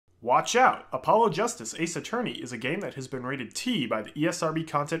Watch out! Apollo Justice Ace Attorney is a game that has been rated T by the ESRB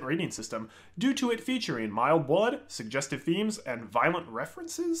content rating system due to it featuring mild blood, suggestive themes, and violent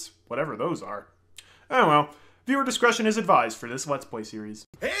references? Whatever those are. Oh well, viewer discretion is advised for this Let's Play series.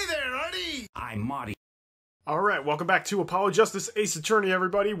 Hey there, Artie! I'm Marty. Alright, welcome back to Apollo Justice Ace Attorney,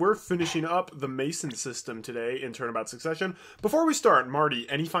 everybody. We're finishing up the Mason system today in Turnabout Succession. Before we start, Marty,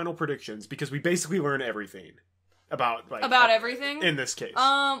 any final predictions? Because we basically learn everything. About everything? In this case.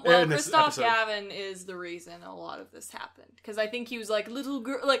 Well, Christoph Gavin is the reason a lot of this happened. Because I think he was like, little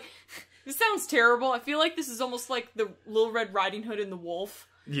girl, like, this sounds terrible. I feel like this is almost like the Little Red Riding Hood and the Wolf.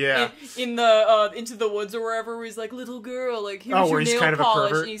 Yeah. In the, Into the Woods or wherever, where he's like, little girl, like, here's your nail kind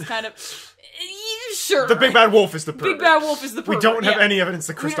polish. Of a and he's kind of, sure. The Big Bad Wolf is the pervert. Big Bad Wolf is the pervert. We don't have any evidence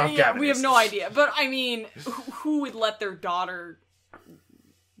that Christoph Gavin is. We have no idea. But, I mean, who would let their daughter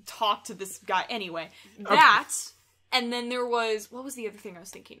talk to this guy? Anyway, that... And then there was... What was the other thing I was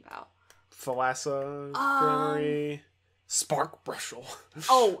thinking about? Thalassa, Grammary... Spark Brushel.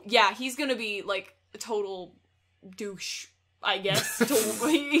 Oh, yeah. He's gonna be, like, a total douche, I guess.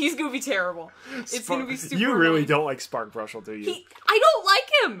 He's gonna be terrible. It's gonna be super You really annoying. don't like Spark Brushel, do you? I don't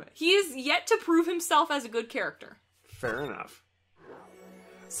like him! He is yet to prove himself as a good character. Fair enough.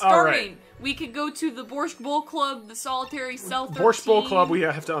 Starting, we could go to the Borscht Bowl Club, the Solitary Cell 13. Borscht Bowl Club, we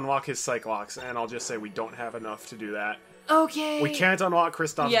have to unlock his Cyclops, and I'll just say we don't have enough to do that. Okay. We can't unlock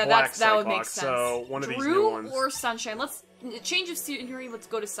Christoph's black that would make Cyclops, sense. so one of these new Drew ones. or Sunshine. Let's change of scenery. Let's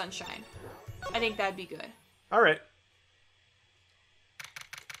go to Sunshine. I think that'd be good. Alright.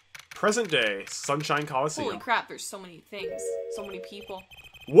 Present day, Sunshine Coliseum. Holy crap, there's so many things. So many people.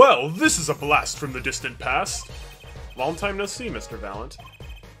 Well, this is a blast from the distant past. Long time no see, Mr. Valent.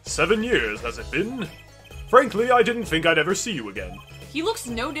 7 years, has it been? Frankly, I didn't think I'd ever see you again. He looks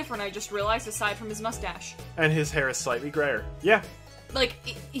no different, I just realized, aside from his mustache. And his hair is slightly grayer. Yeah. Like,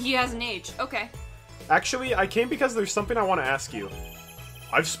 he hasn't aged. Okay. Actually, I came because there's something I want to ask you.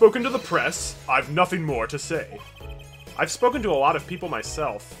 I've spoken to the press. I've nothing more to say. I've spoken to a lot of people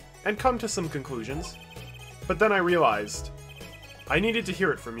myself, and come to some conclusions. But then I realized, I needed to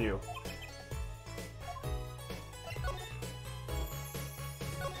hear it from you.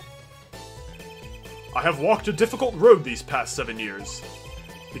 I have walked a difficult road these past 7 years.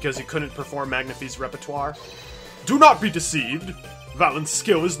 Because you couldn't perform Magnify's repertoire? Do not be deceived! Valent's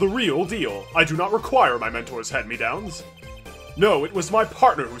skill is the real deal. I do not require my mentor's hand-me-downs. No, it was my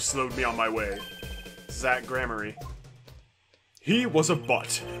partner who slowed me on my way. Zach Grammary. He was a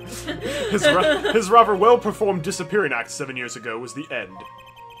butt. His rather well-performed disappearing act 7 years ago was the end.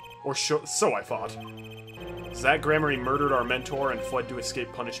 Or so I thought. Zach Grammary murdered our mentor and fled to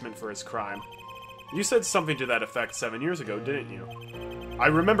escape punishment for his crime. You said something to that effect 7 years ago, didn't you? I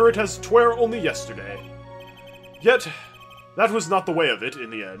remember it as 'twere only yesterday. Yet, that was not the way of it in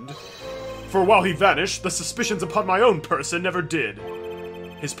the end. For while he vanished, the suspicions upon my own person never did.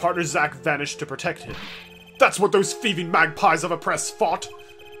 His partner Zach vanished to protect him. That's what those thieving magpies of a press fought!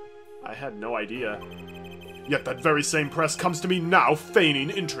 I had no idea. Yet that very same press comes to me now, feigning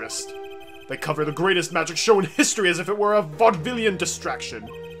interest. They cover the greatest magic show in history as if it were a vaudevillian distraction.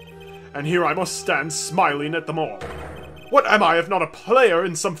 And here I must stand smiling at them all. What am I if not a player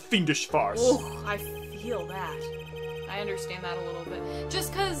in some fiendish farce? Oh, I feel that. I understand that a little bit.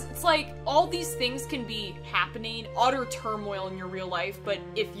 Just because it's like, all these things can be happening, utter turmoil in your real life, but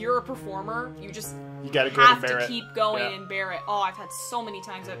if you're a performer, you just gotta go have and bear to it. keep going Yeah. and bear it. Oh, I've had so many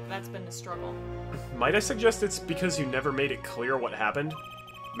times that's been a struggle. Might I suggest it's because you never made it clear what happened?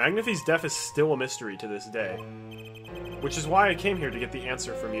 Magnify's death is still a mystery to this day. Which is why I came here to get the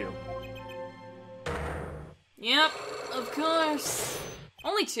answer from you. Yep, of course.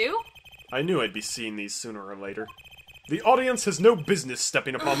 Only 2? I knew I'd be seeing these sooner or later. The audience has no business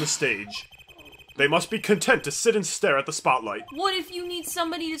stepping upon the stage. They must be content to sit and stare at the spotlight. What if you need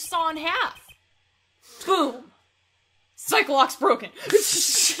somebody to saw in half? Boom! Cyclops broken!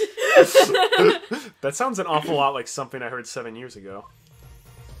 That sounds an awful lot like something I heard 7 years ago.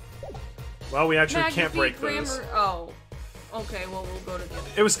 Well, we actually can't break those. Oh. Okay, well, we'll go to the other.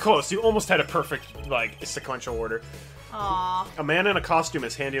 It was close. You almost had a perfect, like, sequential order. Aww. A man in a costume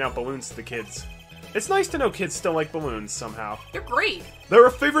is handing out balloons to the kids. It's nice to know kids still like balloons, somehow. They're great. They're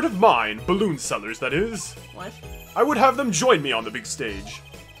a favorite of mine, balloon sellers, that is. What? I would have them join me on the big stage.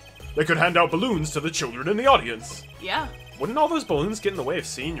 They could hand out balloons to the children in the audience. Yeah. Wouldn't all those balloons get in the way of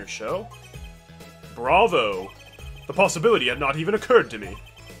seeing your show? Bravo! The possibility had not even occurred to me.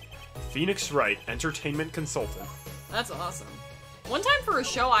 Phoenix Wright, entertainment consultant. That's awesome. One time for a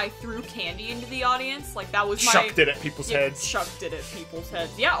show, I threw candy into the audience. Like, that was my... Chucked it at people's heads. Chucked it at people's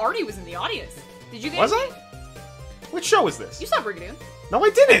heads. Yeah, Artie was in the audience. Did you guys... Was I? Which show is this? You saw Brigadoon. No, I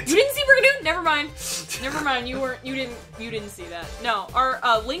didn't! You didn't see Brigadoon? Never mind. Never mind. You didn't see that. No,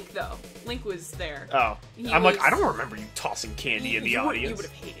 our Link though. Link was there. Oh, like, I don't remember you tossing candy in the audience. You would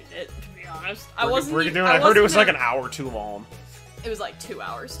have hated it, to be honest. Brigadoon. I heard it was like an hour too long. It was like 2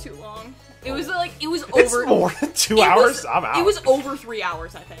 hours too long. It was over. It's more than 2 hours. I'm out. It was over 3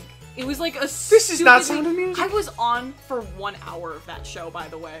 hours, I think. It was like a. This is not Sound of Music. I was on for 1 hour of that show, by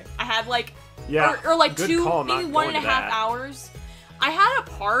the way. I had like, yeah, or like good 2, call, maybe 1.5 hours. I had a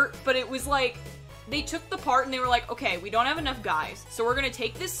part, but it was like they took the part and they were like, okay, we don't have enough guys, so we're gonna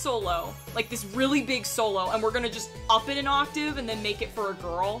take this solo, like this really big solo, and we're gonna just up it an octave and then make it for a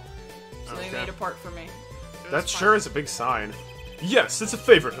girl. So they made a part for me. That sure is a big sign. Yes, it's a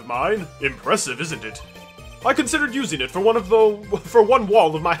favorite of mine. Impressive, isn't it? I considered using it for one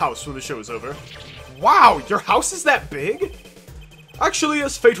wall of my house when the show is over. Wow, your house is that big? Actually,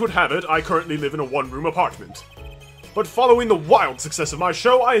 as fate would have it, I currently live in a one-room apartment. But following the wild success of my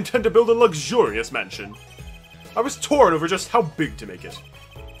show, I intend to build a luxurious mansion. I was torn over just how big to make it,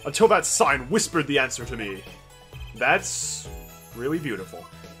 until that sign whispered the answer to me. That's really beautiful.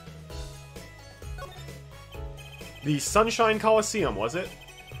 The Sunshine Coliseum, was it?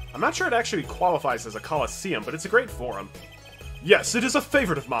 I'm not sure it actually qualifies as a coliseum, but it's a great forum. Yes, it is a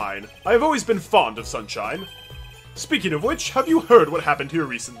favorite of mine. I have always been fond of Sunshine. Speaking of which, have you heard what happened here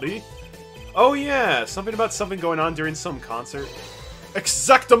recently? Oh yeah, something about something going on during some concert.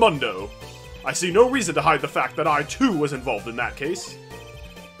 Exactamundo! I see no reason to hide the fact that I too was involved in that case.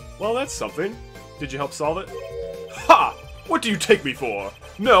 Well, that's something. Did you help solve it? Ha! What do you take me for?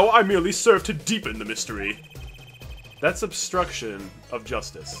 No, I merely serve to deepen the mystery. That's obstruction of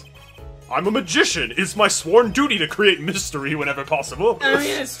justice. I'm a magician! It's my sworn duty to create mystery whenever possible. I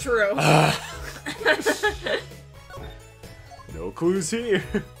mean, it's true. No clues here.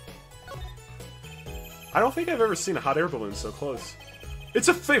 I don't think I've ever seen a hot air balloon so close. It's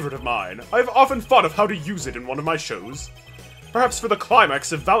a favorite of mine. I've often thought of how to use it in one of my shows. Perhaps for the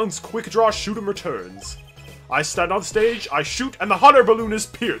climax of Valen's quick draw shoot 'em returns. I stand on stage, I shoot, and the hot air balloon is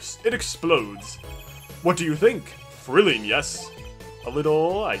pierced. It explodes. What do you think? Thrilling, yes? A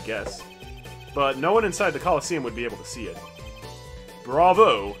little, I guess. But no one inside the Coliseum would be able to see it.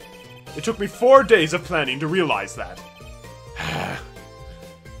 Bravo! It took me 4 days of planning to realize that.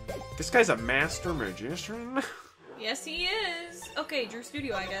 This guy's a master magician? Yes, he is. Okay, Drew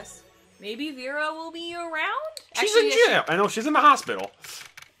Studio, I guess. Maybe Vera will be around? She's in jail! I know, she's in the hospital.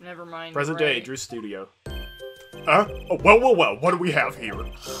 Never mind. Present day, Drew Studio. Oh, well, what do we have here?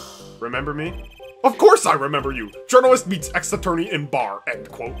 Remember me? Of course I remember you! Journalist meets ex-attorney in bar, end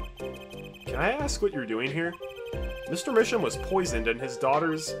quote. Can I ask what you're doing here? Mr. Misham was poisoned and his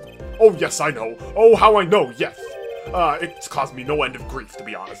daughters... Oh, yes, I know. Oh, how I know, yes. It's caused me no end of grief, to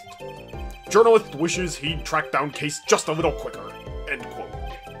be honest. Journalist wishes he'd track down case just a little quicker, end quote.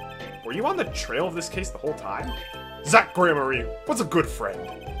 Were you on the trail of this case the whole time? Zach Gramarye was a good friend.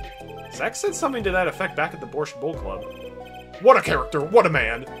 Zach said something to that effect back at the Borscht Bull Club. What a character, what a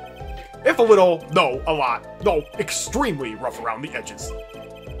man. If a little, no, a lot, no, extremely rough around the edges.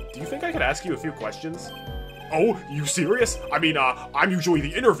 Do you think I could ask you a few questions? Oh, you serious? I mean, I'm usually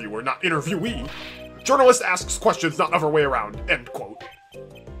the interviewer, not interviewee. Journalist asks questions, not other way around, end quote.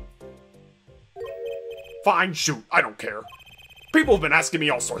 Fine, shoot, I don't care. People have been asking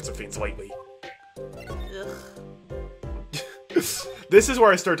me all sorts of things lately. This is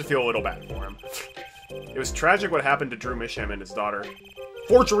where I start to feel a little bad for him. It was tragic what happened to Drew Misham and his daughter.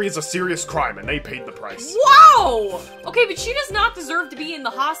 Forgery is a serious crime, and they paid the price. Wow! Okay, but she does not deserve to be in the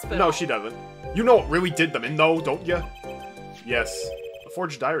hospital. No, she doesn't. You know what really did them in, though, don't you? Yes, the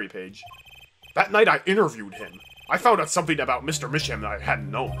forged diary page. That night I interviewed him. I found out something about Mr. Misham that I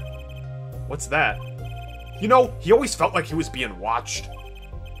hadn't known. What's that? You know, he always felt like he was being watched.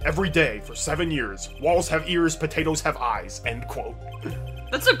 Every day, for 7 years, walls have ears, potatoes have eyes, end quote.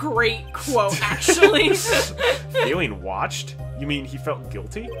 That's a great quote, actually. Feeling watched? You mean he felt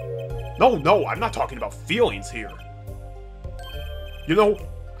guilty? No, I'm not talking about feelings here. You know,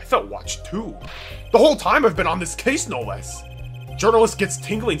 I felt watched too. The whole time I've been on this case, no less. Journalist gets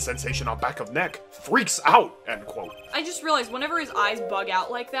tingling sensation on back of neck. Freaks out, end quote. I just realized whenever his eyes bug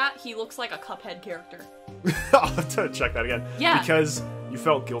out like that, he looks like a Cuphead character. I'll have to check that again. Yeah. Because you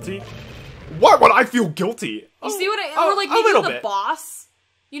felt guilty? Why would I feel guilty? You see what or like maybe the boss?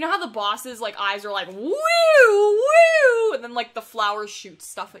 You know how the boss's like eyes are like woo woo, and then like the flowers shoot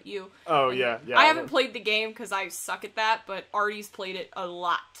stuff at you. Oh and yeah. I haven't played the game because I suck at that, but Artie's played it a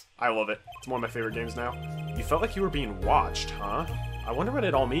lot. I love it. It's one of my favorite games now. You felt like you were being watched, huh? I wonder what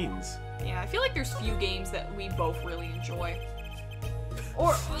it all means. Yeah, I feel like there's few games that we both really enjoy.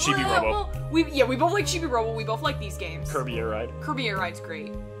 Or Chibi Robo. well, we both like Chibi Robo. We both like these games. Kirby Air Ride. Kirby Air Ride's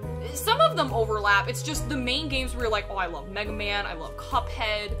great. Some of them overlap. It's just the main games where you're like, oh, I love Mega Man, I love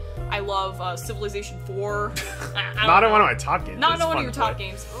Cuphead, I love Civilization 4. Not one of my top games. Not It's one of fun your to top play.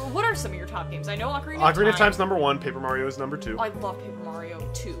 games. What are some of your top games? I know Ocarina of Ocarina of Time. Time's number 1, Paper Mario is number 2. I love Paper Mario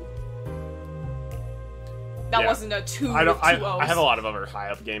 2. That Yeah. wasn't a 2 I don't. with two O's. I have a lot of other high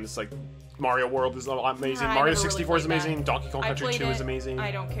up games like Mario World is a lot amazing. I Mario never really 64 is played that. amazing. Donkey Kong I Country played 2 is it. amazing. I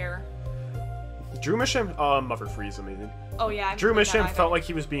don't care. Drew Mission, Mother Free is amazing. Oh yeah, I Drew haven't played that Mission either. felt like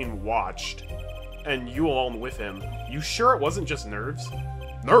he was being watched, and you alone with him. You sure it wasn't just nerves?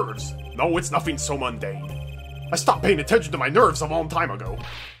 Nerves? No, it's nothing so mundane. I stopped paying attention to my nerves a long time ago.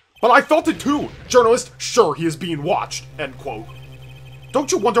 But I felt it too! Journalist, sure he is being watched. End quote.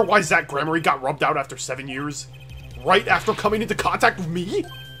 Don't you wonder why Zach Gramery got rubbed out after 7 years? Right after coming into contact with me?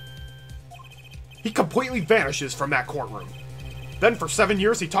 He completely vanishes from that courtroom. Then for 7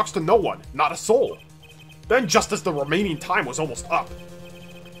 years he talks to no one, not a soul. Then just as the remaining time was almost up,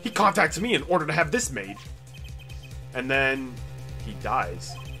 he contacts me in order to have this made. And then he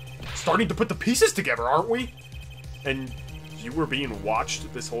dies. Starting to put the pieces together, aren't we? And you were being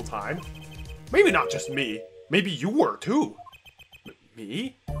watched this whole time? Maybe not just me. Maybe you were too.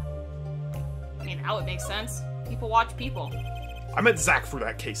 Me? I mean, now it makes sense. People watch people. I meant Zach for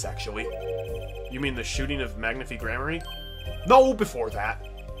that case, actually. You mean the shooting of Magnifi Grammary? No, before that.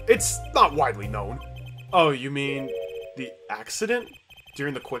 It's not widely known. Oh, you mean the accident?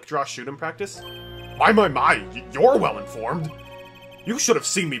 During the quick draw shoot-'em practice? My, you're well informed. You should have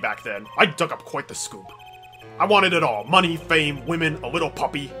seen me back then. I dug up quite the scoop. I wanted it all. Money, fame, women, a little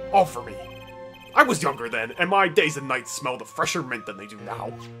puppy. All for me. I was younger then, and my days and nights smelled of fresher mint than they do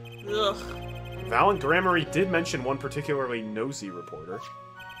now. Ugh. Valen Grammary did mention one particularly nosy reporter.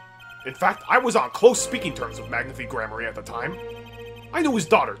 In fact, I was on close speaking terms with Magnifi Grammary at the time. I knew his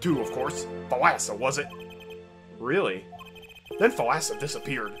daughter too, of course. Thalassa, was it? Really? Then Thalassa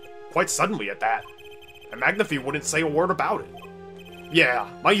disappeared. Quite suddenly at that. And Magnifi wouldn't say a word about it. Yeah,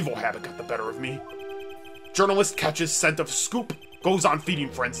 my evil habit got the better of me. Journalist catches scent of scoop, goes on feeding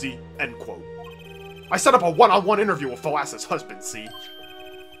frenzy, end quote. I set up a one-on-one interview with Thalassa's husband, see?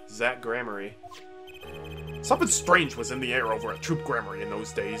 Zach Grammary. Something strange was in the air over at Troop Grammary in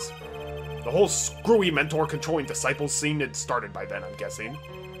those days. The whole screwy mentor-controlling disciples scene had started by then, I'm guessing.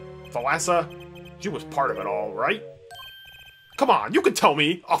 Thalassa, she was part of it all, right? Come on, you can tell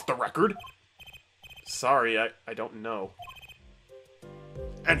me, off the record. Sorry, I don't know.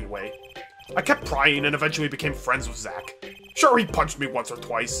 Anyway, I kept prying and eventually became friends with Zach. Sure, he punched me once or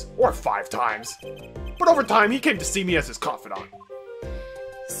twice, or 5 times. But over time, he came to see me as his confidant.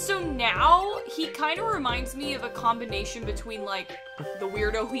 So now, he kind of reminds me of a combination between, like, the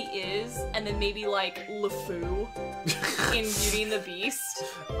weirdo he is, and then maybe, like, LeFou in Beauty and the Beast.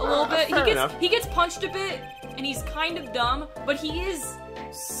 A little bit. Fair enough. He gets punched a bit, and he's kind of dumb, but he is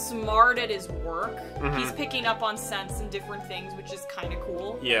smart at his work. He's picking up on sense and different things, which is kind of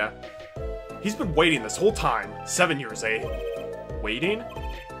cool. Yeah. He's been waiting this whole time. 7 years, eh? Waiting?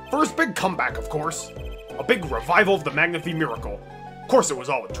 For his big comeback, of course. A big revival of the Magnifi Miracle. Of course it was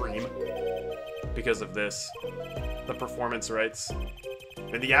all a dream. Because of this. The performance rights.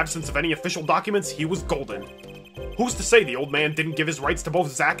 In the absence of any official documents, he was golden. Who's to say the old man didn't give his rights to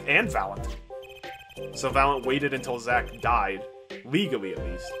both Zack and Valent? So Valent waited until Zack died. Legally, at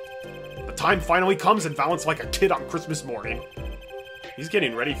least. The time finally comes and Valent's like a kid on Christmas morning. He's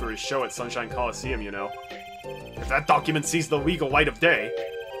getting ready for his show at Sunshine Coliseum, you know. If that document sees the legal light of day,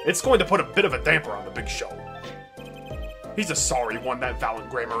 it's going to put a bit of a damper on the big show. He's a sorry one, that Valen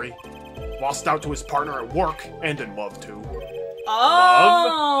Grammary. Lost out to his partner at work, and in love, too.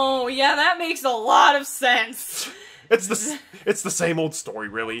 Oh, yeah, that makes a lot of sense. It's the same old story,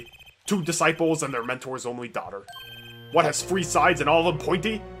 really. 2 disciples and their mentor's only daughter. What has 3 sides and all of them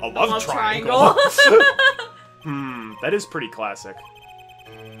pointy? A love triangle. That is pretty classic.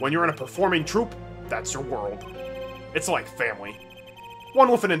 When you're in a performing troupe, that's your world. It's like family.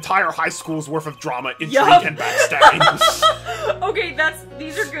 One with an entire high school's worth of drama, intrigue, Yup. and backstabbing. Okay,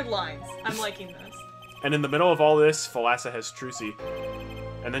 these are good lines. I'm liking this. And in the middle of all this, Thalassa has Trucy.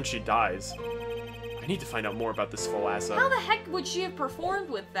 And then she dies. I need to find out more about this Thalassa. How the heck would she have performed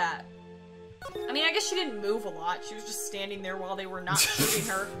with that? I mean, I guess she didn't move a lot. She was just standing there while they were not shooting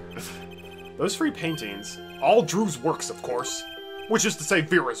her. Those 3 paintings, all Drew's works, of course. Which is to say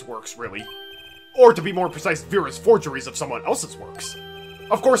Vera's works, really. Or to be more precise, Vera's forgeries of someone else's works.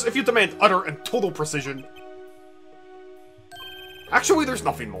 Of course, if you demand utter and total precision... Actually, there's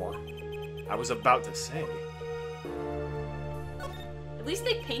nothing more. I was about to say. At least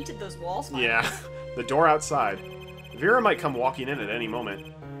they painted those walls fine. Yeah, the door outside. Vera might come walking in at any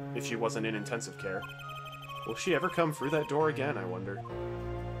moment, if she wasn't in intensive care. Will she ever come through that door again, I wonder?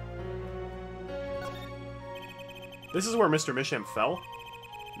 This is where Mr. Misham fell?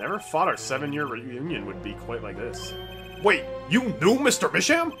 Never thought our 7-year reunion would be quite like this. Wait, you knew Mr.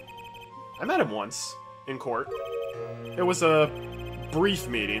 Misham? I met him once, in court. It was a brief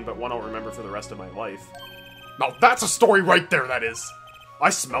meeting, but one I'll remember for the rest of my life. Now that's a story right there, that is! I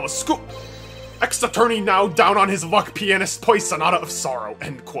smell a scoop! Ex-attorney now down on his luck, pianist plays Sonata of Sorrow,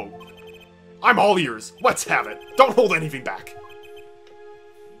 end quote. I'm all ears, let's have it. Don't hold anything back.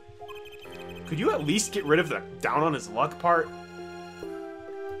 Could you at least get rid of the down on his luck part?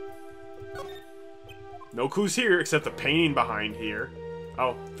 No clues here, except the painting behind here.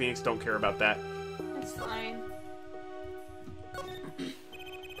 Oh, Phoenix don't care about that. It's fine.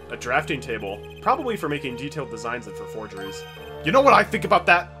 A drafting table, probably for making detailed designs and for forgeries. You know what I think about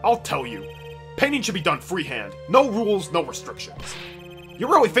that? I'll tell you. Painting should be done freehand. No rules, no restrictions. You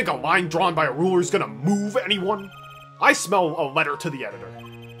really think a line drawn by a ruler is gonna move anyone? I smell a letter to the editor.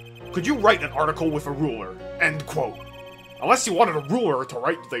 Could you write an article with a ruler? End quote. Unless you wanted a ruler to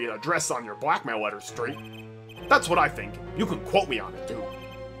write the address on your blackmail letter straight. That's what I think. You can quote me on it, too.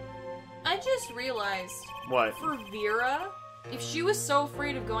 I just realized, What? for Vera, if she was so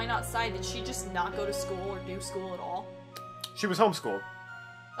afraid of going outside, did she just not go to school or do school at all? She was homeschooled.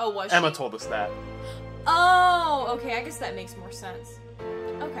 Oh, was she? Emma told us that. Oh, okay, I guess that makes more sense.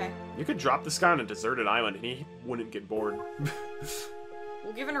 Okay. You could drop this guy on a deserted island and he wouldn't get bored.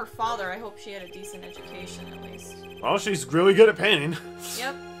 Well, given her father, I hope she had a decent education, at least. Well, she's really good at painting.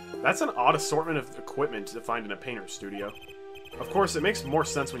 Yep. That's an odd assortment of equipment to find in a painter's studio. Of course, it makes more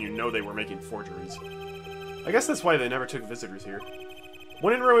sense when you know they were making forgeries. I guess that's why they never took visitors here.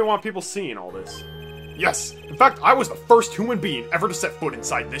 Wouldn't really want people seeing all this. Yes, in fact, I was the first human being ever to set foot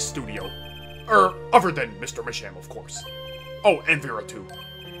inside this studio. Other than Mr. Misham, of course. Oh, and Vera, too.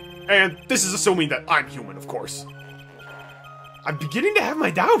 And this is assuming that I'm human, of course. I'm beginning to have my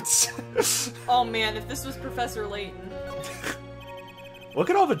doubts. Oh man, if this was Professor Layton.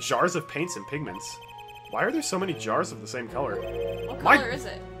 Look at all the jars of paints and pigments. Why are there so many jars of the same color? What color is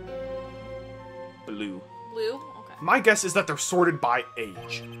it? Blue. Blue? Okay. My guess is that they're sorted by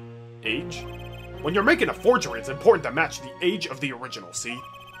age. Age? When you're making a forgery, it's important to match the age of the original, see?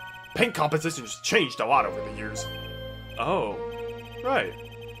 Paint compositions changed a lot over the years. Oh, right.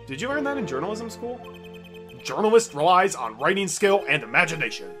 Did you learn that in journalism school? Journalist relies on writing skill and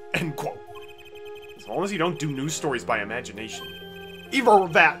imagination, end quote. As long as you don't do news stories by imagination. Either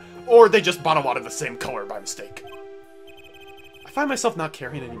that, or they just bought a lot of the same color by mistake. I find myself not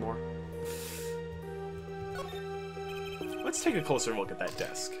caring anymore. Let's take a closer look at that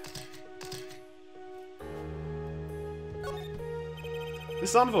desk.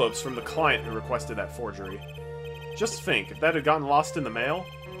 This envelope's from the client who requested that forgery. Just think, if that had gotten lost in the mail,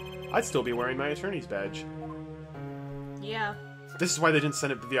 I'd still be wearing my attorney's badge. Yeah. This is why they didn't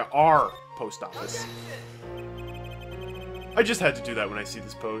send it via our post office. I just had to do that when I see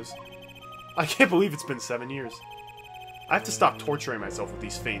this pose. I can't believe it's been 7 years. I have to stop torturing myself with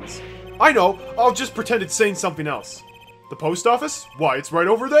these feints. I know! I'll just pretend it's saying something else. The post office? Why, it's right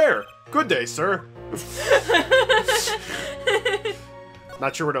over there! Good day, sir!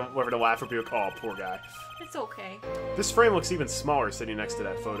 Not sure whether to laugh or be like, oh, poor guy. It's okay. This frame looks even smaller sitting next to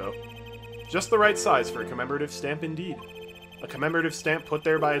that photo. Just the right size for a commemorative stamp indeed. A commemorative stamp put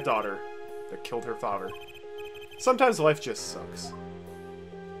there by a daughter that killed her father. Sometimes life just sucks.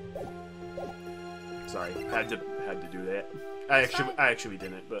 Sorry, had to do that. I actually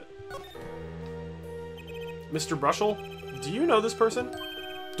didn't, but... Mr. Brushel, do you know this person?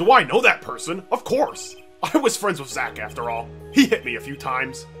 Do I know that person? Of course! I was friends with Zach after all. He hit me a few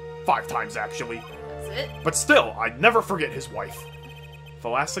times. 5 times, actually. That's it? But still, I'd never forget his wife.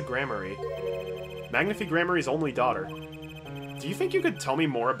 Thalassa Gramarye. Magnifi Gramarye's only daughter. Do you think you could tell me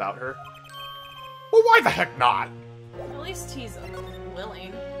more about her? Well, why the heck not? At least he's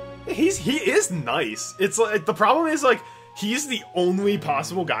willing. He is nice. It's like, the problem is, like, he's the only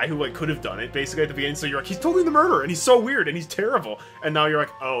possible guy who, like, could have done it, basically, at the beginning. So you're like, he's totally the murderer, and he's so weird, and he's terrible. And now you're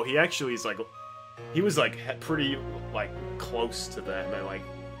like, oh, he actually is, like, he was, like, pretty, like, close to them, and, like,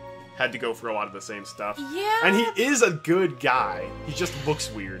 had to go through a lot of the same stuff. Yeah. And he is a good guy. He just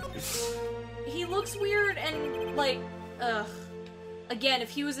looks weird. He looks weird and, like, ugh. Again, if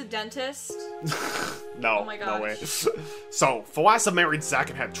he was a dentist... No, oh my gosh. no way. So, Thalassa married Zack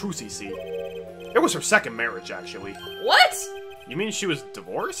and had Trucy, see? It was her second marriage, actually. What? You mean she was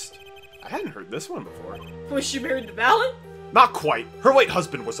divorced? I hadn't heard this one before. Was she married to Valen? Not quite. Her late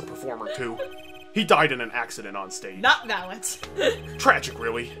husband was a performer, too. He died in an accident on stage. Not Valen. Tragic,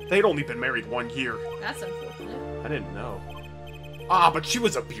 really. They'd only been married 1 year. That's unfortunate. I didn't know. Ah, but she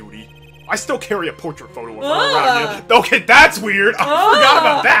was a beauty. I still carry a portrait photo of her around here. Okay, that's weird. I forgot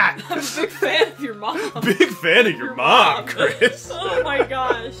about that. I'm a big fan of your mom. Big fan of your mom, Chris. Oh my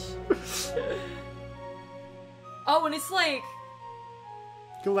gosh. Oh, and it's like...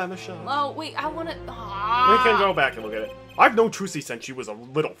 Glamashon. Oh, wait, I want to... We can go back and look at it. I've known Trucy since she was a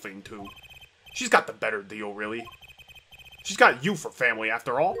little thing, too. She's got the better deal, really. She's got you for family,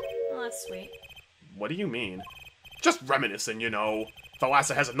 after all. Oh, that's sweet. What do you mean? Just reminiscing, you know.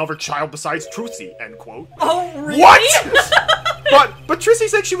 Thalassa has another child besides Trucy, end quote. Oh, really? What? but Trucy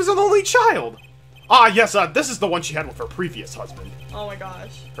said she was an only child. Ah, yes, this is the one she had with her previous husband. Oh my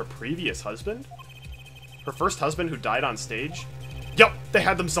gosh. Her previous husband? Her first husband who died on stage? Yup, they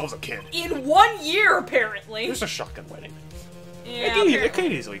had themselves a kid. In 1 year, apparently. It was a shotgun wedding. Yeah, it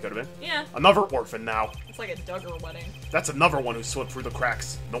could easily could have been. Yeah. Another orphan now. It's like a Duggar wedding. That's another one who slipped through the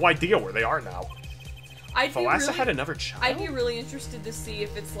cracks. No idea where they are now. Thalassa had another child? I'd be really interested to see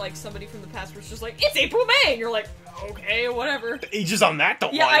if it's like somebody from the past where it's just like, it's April May! And you're like, okay, whatever. The ages on that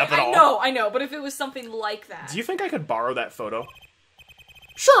don't line up at all. I know, but if it was something like that. Do you think I could borrow that photo?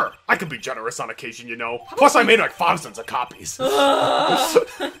 Sure, I can be generous on occasion, you know. Plus, I made like thousands of copies. I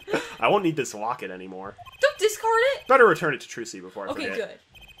won't need this locket anymore. Don't discard it! Better return it to Trucy before I forget. Okay,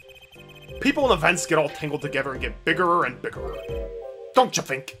 good. People and events get all tangled together and get bigger and bigger. Don't you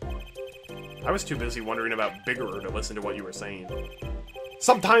think? I was too busy wondering about biggerer to listen to what you were saying.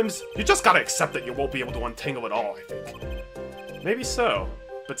 Sometimes, you just gotta accept that you won't be able to untangle it all, I think. Maybe so,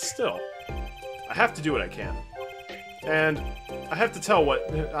 but still. I have to do what I can. And I have to tell what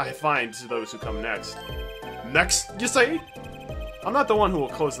I find to those who come next. Next, you say? I'm not the one who will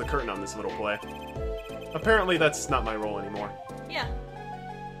close the curtain on this little play. Apparently that's not my role anymore. Yeah.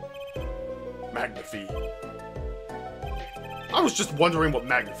 Magnifie. I was just wondering what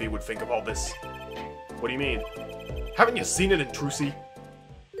Magnifie would think of all this. What do you mean? Haven't you seen it in Trucy?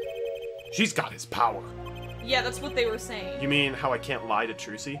 She's got his power. Yeah, that's what they were saying. You mean how I can't lie to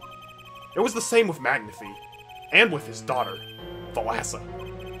Trucy? It was the same with Magnifie. And with his daughter, Thalassa.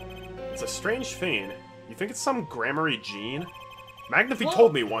 It's a strange thing. You think it's some Gramarye gene? Magnifie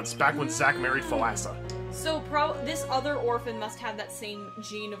told me once, back when Zack married Thalassa. So, this other orphan must have that same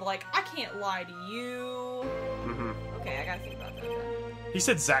gene of, like, I can't lie to you. Mm-hmm. Okay, I gotta think about that. He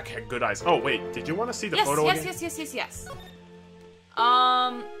said Zack had good eyes. Oh, wait, did you want to see the photo again? Yes.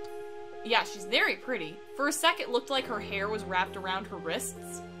 Yeah, she's very pretty. For a sec, it looked like her hair was wrapped around her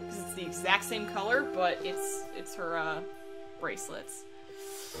wrists. Because it's the exact same color, but it's her, bracelets.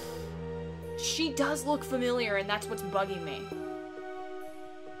 She does look familiar, and that's what's bugging me.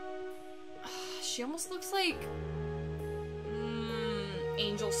 She almost looks like...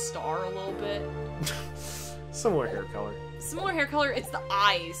 Angel Star a little bit. Similar hair color. Similar hair color, it's the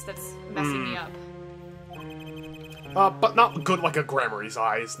eyes that's messing me up. But not good like a Gramarye's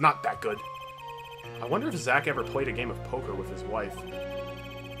eyes. Not that good. I wonder if Zack ever played a game of poker with his wife.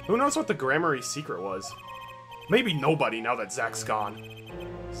 Who knows what the Gramarye secret was? Maybe nobody now that Zack's gone.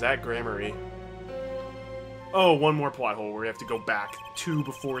 Zack Gramarye. Oh, one more plot hole where we have to go back to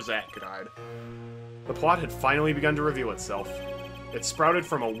before Zack died. The plot had finally begun to reveal itself. It sprouted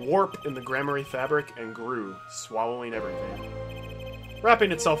from a warp in the Gramarye fabric and grew, swallowing everything.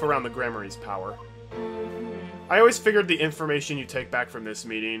 Wrapping itself around the Gramarye's power. I always figured the information you take back from this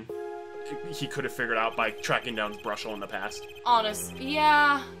meeting, he could have figured out by tracking down Brushel in the past.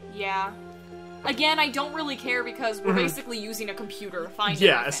 Yeah. Again, I don't really care because we're basically using a computer to find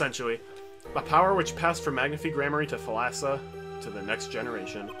everything. Essentially. A power which passed from Magnifie Gramarye to Thalassa to the next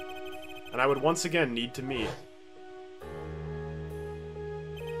generation. And I would once again need to meet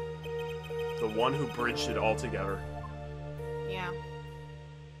the one who bridged it all together. Yeah.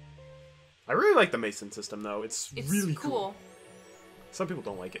 I really like the Mason system, though. It's really cool. Some people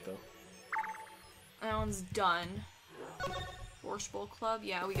don't like it, though. That one's done. Worshipful Club?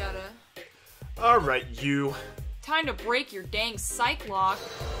 Yeah, we gotta... Alright, you. Time to break your dang psych lock.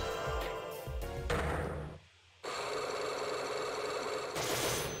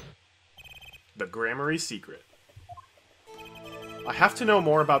 The Gramarye secret. I have to know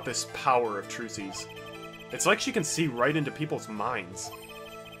more about this power of Trucy's. It's like she can see right into people's minds.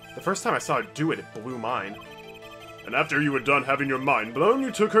 The first time I saw her do it, it blew mine. And after you were done having your mind blown,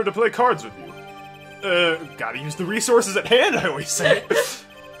 you took her to play cards with you. Gotta use the resources at hand, I always say.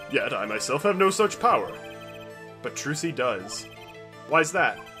 Yet I myself have no such power. But Trucy does. Why's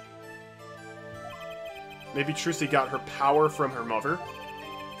that? Maybe Trucy got her power from her mother?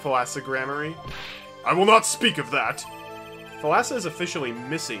 Thalassa Gramarye? I will not speak of that! Thalassa is officially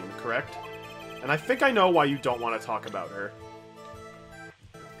missing, correct? And I think I know why you don't want to talk about her.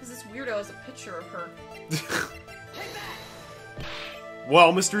 Because this weirdo has a picture of her.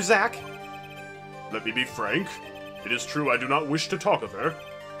 Well, Mr. Zack? Let me be frank. It is true I do not wish to talk of her.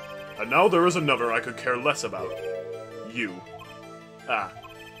 And now there is another I could care less about. You. Ah.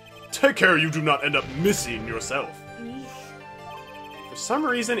 Take care you do not end up missing yourself. For some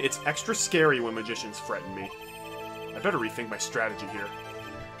reason, it's extra scary when magicians threaten me. I better rethink my strategy here.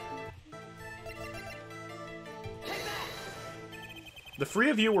 The three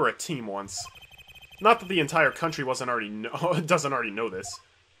of you were a team once. Not that the entire country doesn't already know this.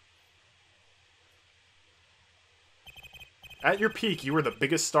 At your peak, you were the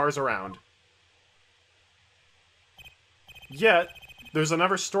biggest stars around. Yet, there's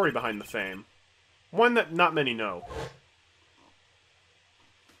another story behind the fame. One that not many know.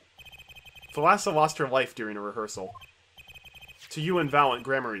 Thalassa lost her life during a rehearsal. To you and Valiant,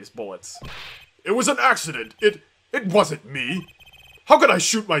 Gramarye's bullets. It was an accident! It wasn't me! How could I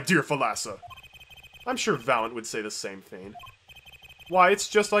shoot my dear Thalassa? I'm sure Valiant would say the same thing. Why, it's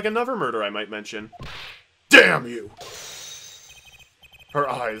just like another murder I might mention. Damn you! Her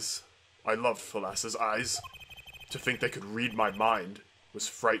eyes. I loved Thalassa's eyes. To think they could read my mind was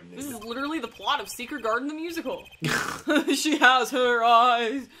frightening. This is literally the plot of Secret Garden the musical. She has her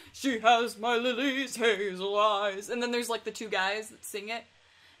eyes, she has my lily's hazel eyes. And then there's like the two guys that sing it.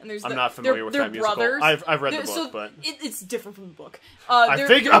 And there's I'm not familiar with that musical. Brothers. I've read the book, but it's different from the book. I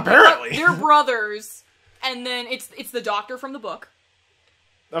think apparently they're brothers, and then it's the doctor from the book.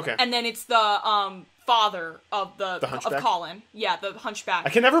 Okay. And then it's the father of the Hunchback? of Colin. Yeah, the Hunchback. I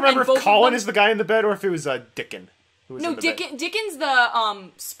can never remember if Colin is the guy in the bed or if it was Dickon. Who was no, in the bed. Dickon's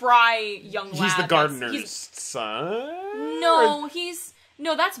the spry young lad. He's the gardener's son. No,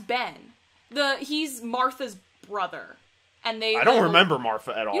 that's Ben. He's Martha's brother. And I don't remember Martha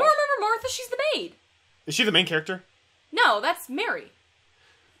at all. You don't remember Martha? She's the maid. Is she the main character? No, that's Mary.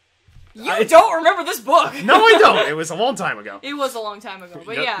 You don't remember this book. No, I don't. It was a long time ago. It was a long time ago.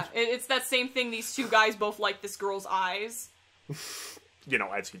 But Yep. yeah, it's that same thing. These two guys both like this girl's eyes. You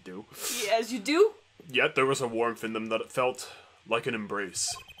know, as you do. Yeah, as you do. Yet there was a warmth in them that felt like an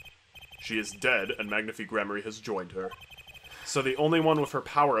embrace. She is dead, and Magnifique Gramarye has joined her. So the only one with her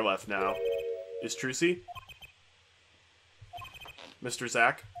power left now is Trucy? Mr.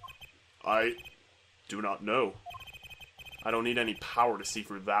 Zack? I do not know. I don't need any power to see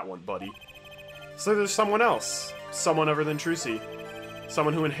through that one, buddy. So there's someone else. Someone other than Trucy.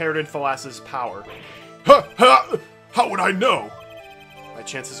 Someone who inherited Thalassa's power. Ha! Ha! How would I know? My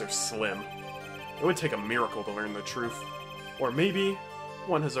chances are slim. It would take a miracle to learn the truth. Or maybe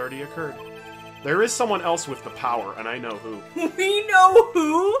one has already occurred. There is someone else with the power, and I know who. We know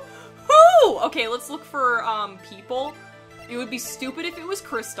who? Who? Okay, let's look for people. It would be stupid if it was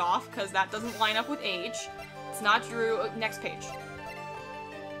Kristoff, because that doesn't line up with age. It's not Drew. Next page.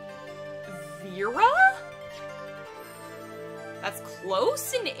 Vera? That's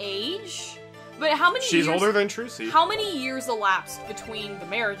close in age. But how many She's years... older than Trucy. How many years elapsed between the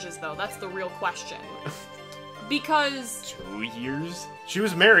marriages, though? That's the real question. Because... 2 years? She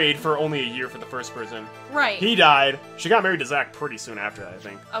was married for only a year for the first person. Right. He died. She got married to Zack pretty soon after that, I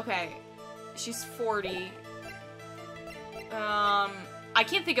think. Okay. She's 40. I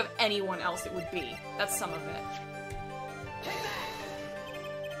can't think of anyone else it would be. That's some of it.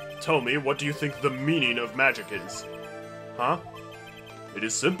 Tell me, what do you think the meaning of magic is? Huh? It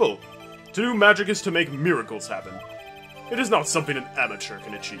is simple. To do magic is to make miracles happen. It is not something an amateur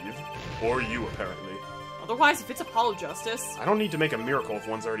can achieve. Or you, apparently. Otherwise, if it's Apollo Justice... I don't need to make a miracle if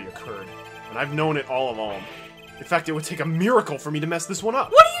one's already occurred. And I've known it all along. In fact, it would take a miracle for me to mess this one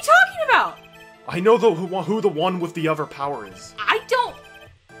up. What are you talking about? I know who the one with the other power is. I don't...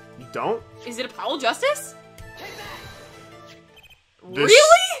 You don't? Is it Apollo Justice? This-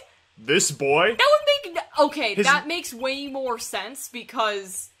 Really? This boy? That would make... Okay, that makes way more sense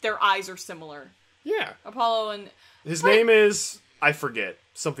because their eyes are similar. Yeah. Apollo and... His name is... I forget.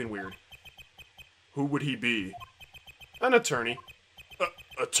 Something weird. Who would he be? An attorney.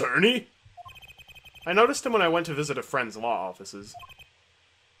 Attorney? I noticed him when I went to visit a friend's law offices.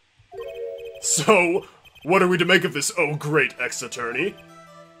 So, what are we to make of this, oh great ex-attorney?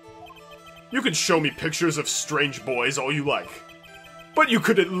 You can show me pictures of strange boys all you like. But you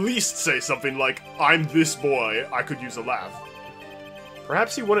could at least say something like, I'm this boy, I could use a laugh.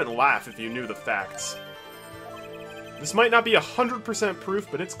 Perhaps you wouldn't laugh if you knew the facts. This might not be 100% proof,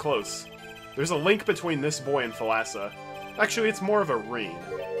 but it's close. There's a link between this boy and Thalassa. Actually, it's more of a ring.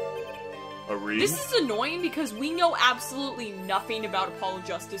 A ring? This is annoying because we know absolutely nothing about Apollo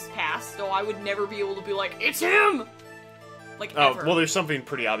Justice's past, so I would never be able to be like, it's him! Like, ever. Well, there's something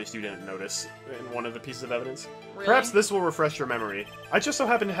pretty obvious you didn't notice in one of the pieces of evidence. Really? Perhaps this will refresh your memory. I just so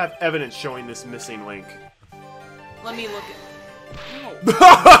happen to have evidence showing this missing link. Let me look at...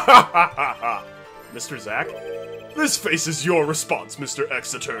 Mr. Zack? This face is your response, Mr.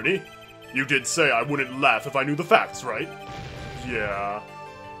 Ex-Attorney. You did say I wouldn't laugh if I knew the facts, right? Yeah.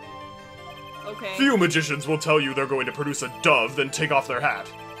 Okay. Few magicians will tell you they're going to produce a dove, then take off their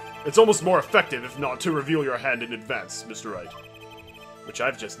hat. It's almost more effective, if not, to reveal your hand in advance, Mr. Wright. Which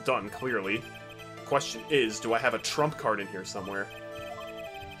I've just done, clearly. Question is, do I have a trump card in here somewhere?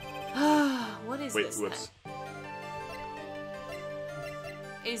 What is Wait, this whoops. then?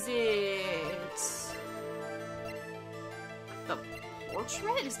 Is it... the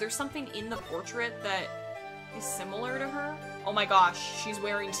portrait? Is there something in the portrait that is similar to her? Oh my gosh, she's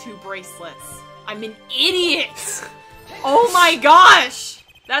wearing 2 bracelets. I'm an idiot! Oh my gosh!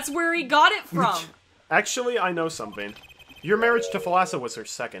 That's where he got it from. Actually, I know something. Your marriage to Thalassa was her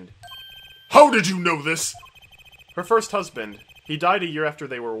second. How did you know this? Her first husband. He died a year after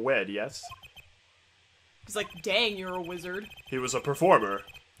they were wed, yes? He's like, dang, you're a wizard. He was a performer.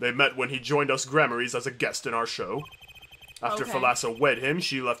 They met when he joined us Grammarys as a guest in our show. After Okay. Thalassa wed him,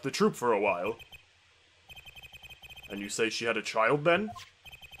 she left the troupe for a while. And you say she had a child then?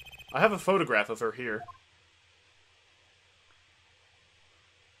 I have a photograph of her here.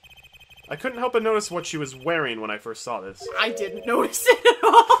 I couldn't help but notice what she was wearing when I first saw this. I didn't notice it at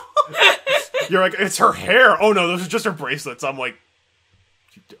all. You're like, it's her hair! Oh no, those are just her bracelets. I'm like,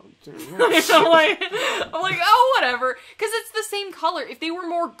 you don't. I'm like, oh, whatever. Because it's the same color. If they were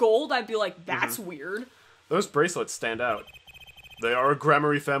more gold, I'd be like, that's weird. Those bracelets stand out. They are a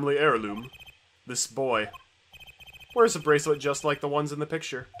Grammary family heirloom. This boy wears a bracelet just like the ones in the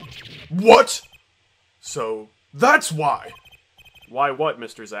picture. What? So, that's why! Why what,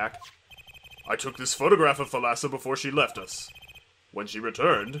 Mr. Zack? I took this photograph of Thalassa before she left us. When she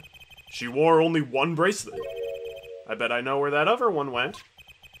returned, she wore only 1 bracelet. I bet I know where that other one went.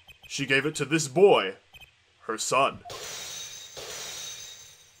 She gave it to this boy, her son.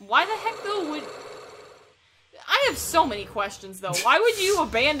 Why the heck, though, would... I have so many questions, though. Why would you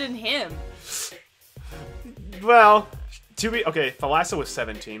abandon him? Well, okay, Thalassa was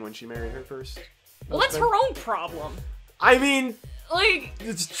 17 when she married her first. Well, that's her own problem. I mean, Like...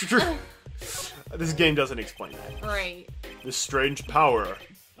 it's true. This game doesn't explain that. Right. This strange power,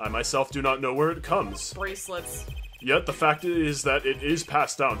 I myself do not know where it comes. Bracelets. Yet the fact is that it is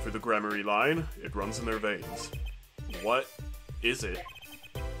passed down through the Grammary line. It runs in their veins. What is it?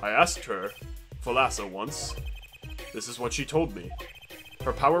 I asked her, Thalassa, once. This is what she told me.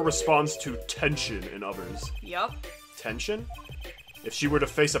 Her power responds to tension in others. Yup. Tension? If she were to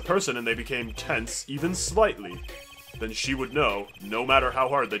face a person and they became tense, even slightly, then she would know, no matter how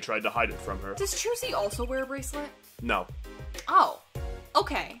hard they tried to hide it from her. Does Trucy also wear a bracelet? No. Oh.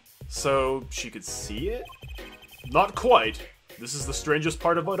 Okay. So, she could see it? Not quite. This is the strangest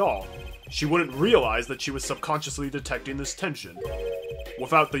part of it all. She wouldn't realize that she was subconsciously detecting this tension,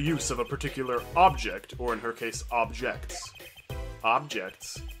 without the use of a particular object, or in her case, objects.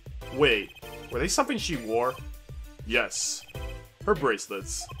 Objects? Wait, were they something she wore? Yes. Her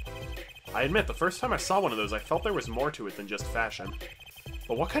bracelets. I admit, the first time I saw one of those, I felt there was more to it than just fashion.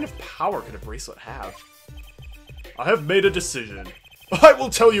 But what kind of power could a bracelet have? I have made a decision. I will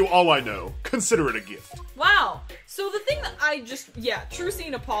tell you all I know. Consider it a gift. Wow. So the thing that Trucy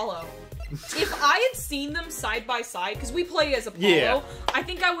and Apollo. If I had seen them side by side, because we play as Apollo, Yeah. I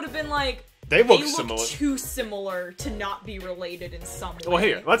think I would have been like, They look similar. too similar to not be related in some way. Well,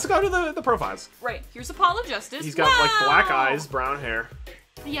 here, let's go to the profiles. Right. Here's Apollo Justice. He's got, like, black eyes, brown hair.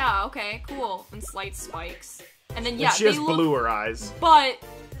 Yeah, okay, cool. And slight spikes. And then, And she has they look, bluer eyes. but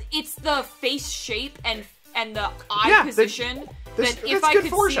it's the face shape and the eye Yeah, position this- that if that's I good could see them,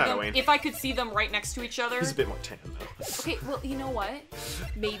 foreshadowing. if I could see them right next to each other. He's a bit more tan, though. Okay, well, you know what?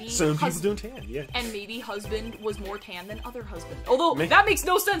 Maybe Some people don't tan, yeah. and maybe husband was more tan than other husband. Although May- that makes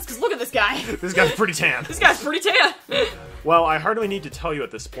no sense because look at this guy. This guy's pretty tan. This guy's pretty tan. Well, I hardly need to tell you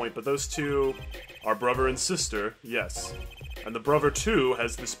at this point, but those two are brother and sister, yes. And the brother, too,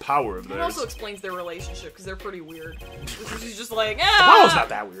 has this power of It theirs. also explains their relationship because they're pretty weird. She's just like, Apollo's not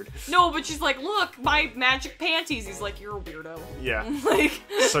that weird. No, but she's like, look, my magic panties. He's like, you're a weirdo. Yeah. Like,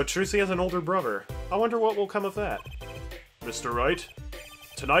 So Trucy has an older brother. I wonder what will come of that. Mr. Wright,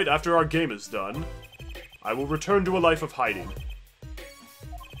 tonight after our game is done, I will return to a life of hiding.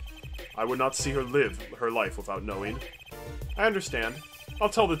 I would not see her live her life without knowing. I understand. I'll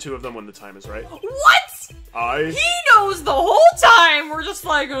tell the two of them when the time is right. what? He knows the whole time. We're just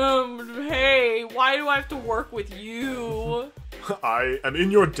like, hey, why do I have to work with you? I am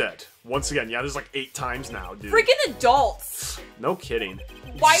in your debt. Once again, yeah, there's like 8 times now, dude. Freaking adults. No kidding.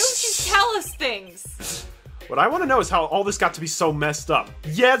 Why don't you tell us things? What I want to know is how all this got to be so messed up.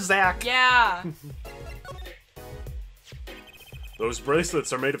 Yeah, Zach. Yeah. Those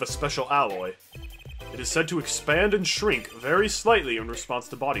bracelets are made of a special alloy. It is said to expand and shrink very slightly in response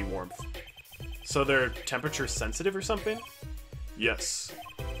to body warmth. So they're temperature sensitive or something? Yes.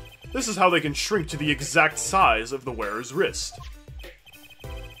 This is how they can shrink to the exact size of the wearer's wrist.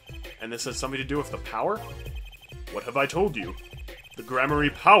 And this has something to do with the power? What have I told you? The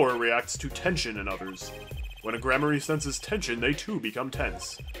Gramarye power reacts to tension in others. When a Gramarye senses tension, they too become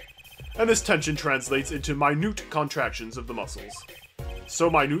tense. And this tension translates into minute contractions of the muscles. So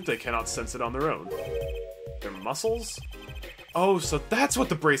minute they cannot sense it on their own. Their muscles? Oh, so that's what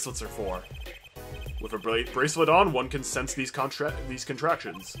the bracelets are for. With a bracelet on, one can sense these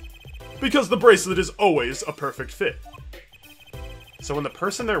contractions. Because the bracelet is always a perfect fit. So when the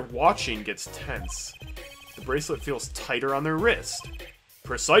person they're watching gets tense, the bracelet feels tighter on their wrist.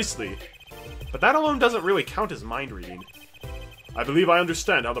 Precisely. But that alone doesn't really count as mind reading. I believe I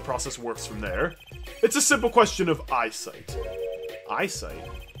understand how the process works from there. It's a simple question of eyesight. Eyesight?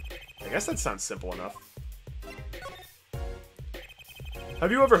 I guess that sounds simple enough.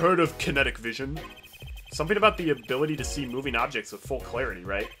 Have you ever heard of kinetic vision? Something about the ability to see moving objects with full clarity,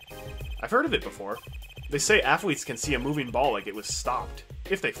 right? I've heard of it before. They say athletes can see a moving ball like it was stopped,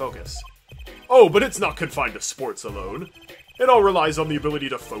 if they focus. Oh, but it's not confined to sports alone. It all relies on the ability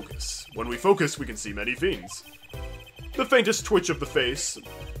to focus. When we focus, we can see many things. The faintest twitch of the face,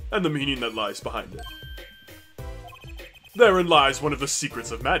 and the meaning that lies behind it. Therein lies one of the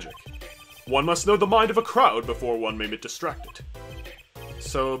secrets of magic. One must know the mind of a crowd before one may get distracted.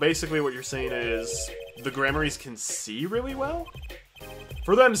 So basically what you're saying is, the Gramaryes can see really well?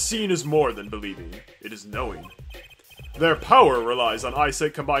 For them, seeing is more than believing. It is knowing. Their power relies on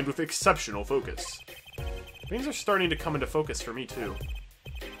eyesight combined with exceptional focus. Things are starting to come into focus for me too.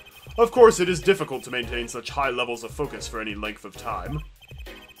 Of course, it is difficult to maintain such high levels of focus for any length of time.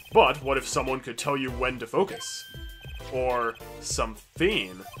 But what if someone could tell you when to focus? Or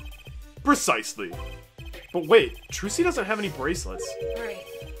something? Precisely. But wait, Trucy doesn't have any bracelets. Right.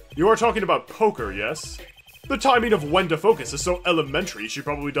 You are talking about poker, yes? The timing of when to focus is so elementary, she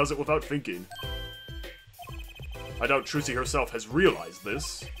probably does it without thinking. I doubt Trucy herself has realized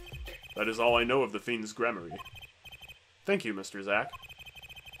this. That is all I know of the Fiend's Gramarye. Thank you, Mr. Zack.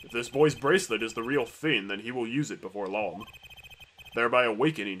 If this boy's bracelet is the real Fiend, then he will use it before long, thereby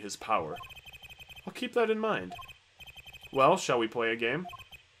awakening his power. I'll keep that in mind. Well, shall we play a game?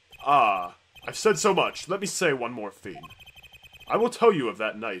 Ah, I've said so much. Let me say one more thing. I will tell you of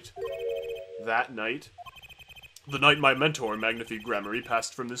that night. That night? The night my mentor, Magnifi Gramarye,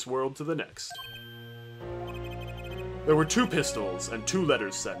 passed from this world to the next. There were 2 pistols and 2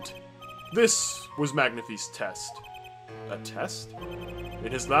 letters sent. This was Magnifi's test. A test?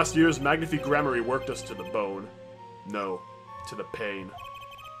 In his last years, Magnifi Gramarye worked us to the bone. No, to the pain.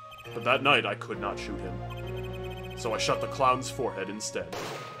 But that night I could not shoot him. So I shot the clown's forehead instead.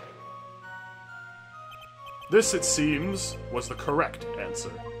 This, it seems, was the correct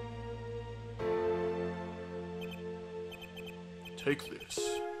answer. Take this.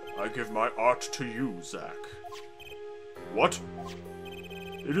 I give my art to you, Zack. What?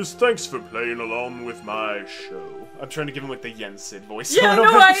 It is thanks for playing along with my show. I'm trying to give him like the Yensid voice. Yeah, no,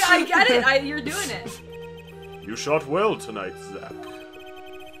 I get it. You're doing it. You shot well tonight, Zack.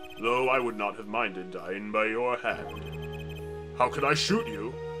 Though I would not have minded dying by your hand. How could I shoot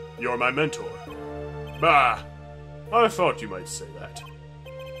you? You're my mentor. Bah! I thought you might say that.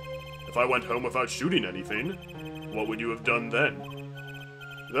 If I went home without shooting anything, what would you have done then?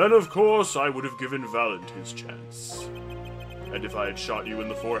 Then, of course, I would have given Valant his chance. And if I had shot you in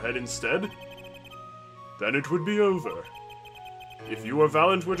the forehead instead, then it would be over. If you or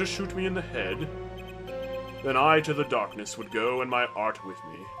Valant were to shoot me in the head, then I to the darkness would go and my art with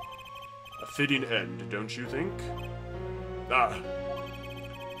me. A fitting end, don't you think? Ah.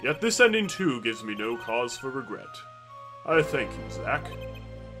 Yet this ending too gives me no cause for regret. I thank you, Zack.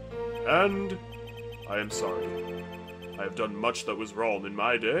 And I am sorry. I have done much that was wrong in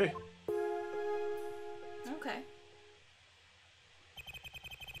my day. Okay.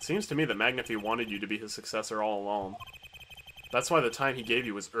 It seems to me that Magnifi wanted you to be his successor all along. That's why the time he gave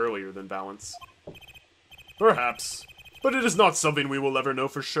you was earlier than Valant's. Perhaps, but it is not something we will ever know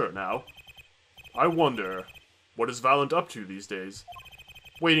for sure now. I wonder, what is Valant up to these days?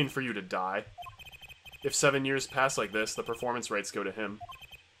 Waiting for you to die. If 7 years pass like this, the performance rights go to him.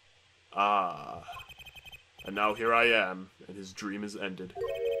 Ah. And now here I am, and his dream is ended.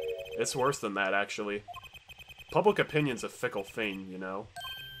 It's worse than that, actually. Public opinion's a fickle thing, you know.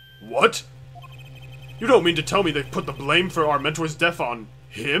 What? You don't mean to tell me they put the blame for our mentor's death on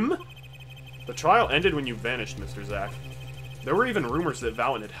him? The trial ended when you vanished, Mr. Zack. There were even rumors that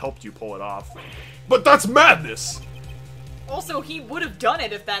Valant had helped you pull it off. But that's madness! Also, he would have done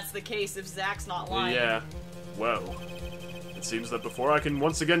it if that's the case, if Zack's not lying. Yeah. Well, it seems that before I can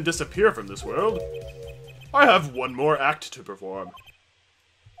once again disappear from this world, I have one more act to perform.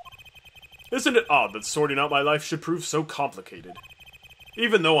 Isn't it odd that sorting out my life should prove so complicated?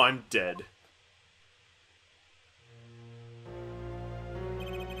 Even though I'm dead.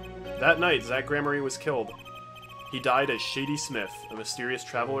 That night, Zack Gramarye was killed. He died as Shady Smith, a mysterious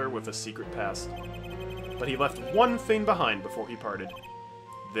traveler with a secret past. But he left one thing behind before he parted.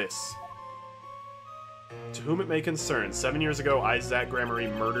 This. To whom it may concern, 7 years ago, I, Zack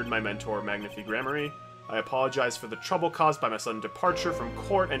Gramarye, murdered my mentor, Magnifi Gramarye. I apologize for the trouble caused by my sudden departure from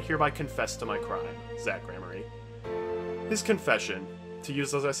court and hereby confess to my crime, Zack Gramarye. His confession, to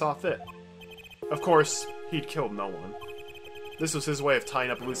use as I saw fit. Of course, he'd killed no one. This was his way of tying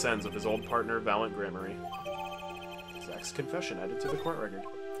up loose ends with his old partner, Valent Gramarye. Zack's confession added to the court record.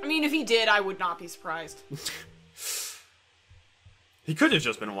 I mean, if he did, I would not be surprised. He could have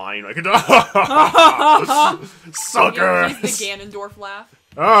just been lying like, suckers! He's the Ganondorf laugh.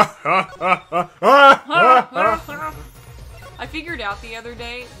 I figured out the other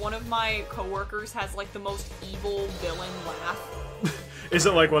day, one of my coworkers has like the most evil villain laugh. Is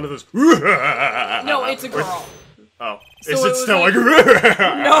it like one of those? No, it's a girl. Oh, So is it it was still like- like?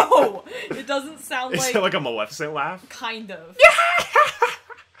 No, it doesn't sound Is like. it like a Maleficent laugh? Kind of.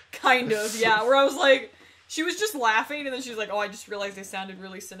 Kind of, yeah. Where I was like, she was just laughing, and then she was like, "Oh, I just realized they sounded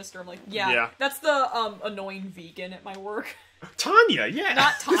really sinister." I'm like, "Yeah, that's the annoying vegan at my work." Tanya, yeah.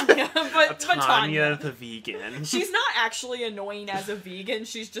 Not Tanya, but Tanya. the vegan. She's not actually annoying as a vegan.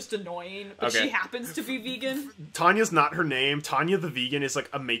 She's just annoying, but Okay. she happens to be vegan. Tanya's not her name. Tanya the vegan is like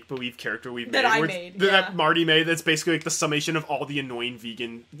a make-believe character we've That made. I where made, That yeah. Marty made. That's basically like the summation of all the annoying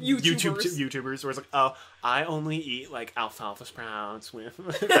vegan YouTubers. YouTubers. Where it's like, oh, I only eat like alfalfa sprouts with.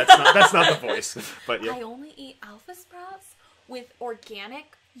 that's not the voice, but yeah. I only eat alpha sprouts with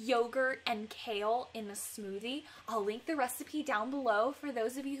organic yogurt and kale in a smoothie. I'll link the recipe down below for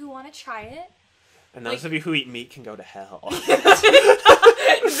those of you who want to try it. And those of you who eat meat can go to hell.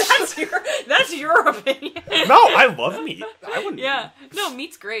 That's your opinion. No, I love meat. I wouldn't. Yeah. No,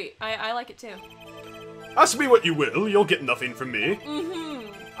 meat's great. I like it too. Ask me what you will, you'll get nothing from me.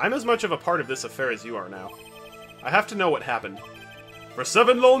 I'm as much of a part of this affair as you are now. I have to know what happened. For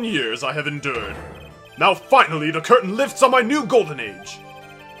 7 long years I have endured. Now finally the curtain lifts on my new golden age.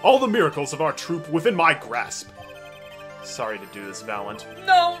 All the miracles of our troop within my grasp. Sorry to do this, Valent.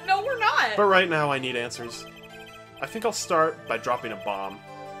 No, we're not. But right now I need answers. I think I'll start by dropping a bomb.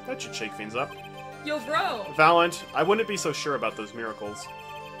 That should shake things up. Yo, bro. Valent, I wouldn't be so sure about those miracles.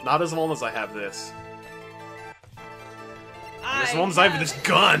 Not as long as I have this. As long as I have this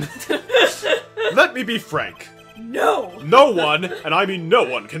gun. Let me be frank. No. No one, and I mean no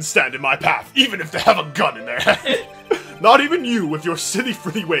one, can stand in my path, even if they have a gun in their head. Not even you with your silly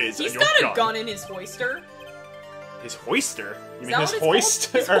frilly ways He's and your got a gun in his hoister. His hoister? You Is mean that his what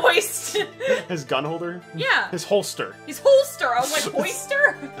hoist? it's called? His hoist. His gun holder? Yeah. His holster. His holster. I was like,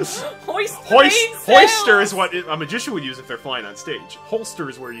 hoister? Hoist. Hoister is what a magician would use if they're flying on stage. Holster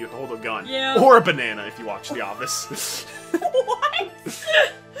is where you hold a gun. Yeah. Or a banana if you watch The Office. What?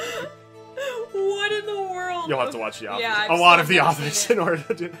 What in the world? You'll have to watch The Office. Yeah, I've a lot still of The never Office seen in order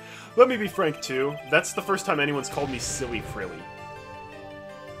to do. Let me be frank too. That's the first time anyone's called me silly frilly.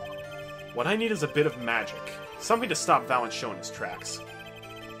 What I need is a bit of magic. Something to stop Valent showing his tracks.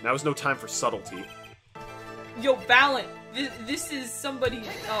 Now is no time for subtlety. Yo, Valent. This is somebody.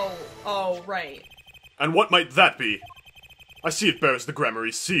 Oh, right. And what might that be? I see it bears the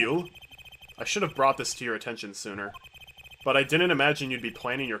Gramarye seal. I should have brought this to your attention sooner. But I didn't imagine you'd be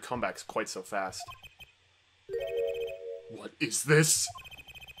planning your comebacks quite so fast. What is this?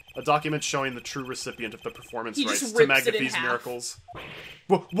 A document showing the true recipient of the performance He rights just to rips it in Magnifi's half. miracles.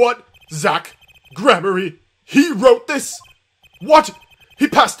 What? Zack Gramarye? He wrote this? What? He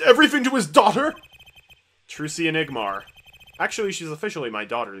passed everything to his daughter? Trucy Enigmar. Actually, she's officially my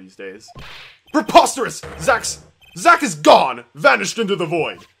daughter these days. Preposterous! Zack is gone! Vanished into the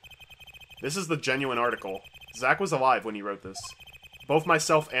void! This is the genuine article. Zack was alive when he wrote this. Both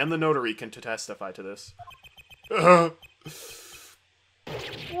myself and the notary can testify to this.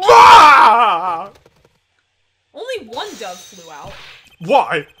 Only one dove flew out.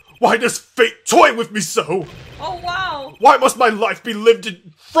 Why? Why does fate toy with me so? Oh, wow. Why must my life be lived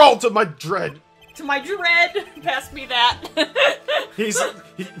in thrall to my dread? To my dread. Pass me that.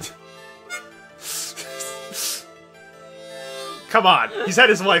 Come on, he's had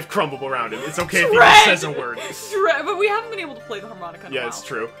his life crumble around him. It's okay if he Dread! just says a word. Dread. But we haven't been able to play the harmonica in a Yeah, while. it's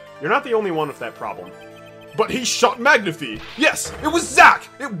true. You're not the only one with that problem. But he shot Magnifi! Yes, it was Zack!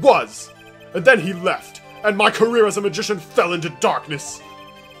 It was! And then he left. and my career as a magician fell into darkness.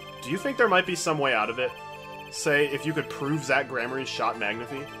 Do you think there might be some way out of it? Say, if you could prove Zach Gramarye shot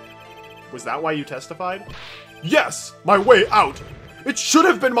Magnify? Was that why you testified? Yes! My way out! It should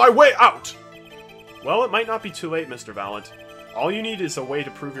have been my way out! Well, it might not be too late, Mr. Valent. All you need is a way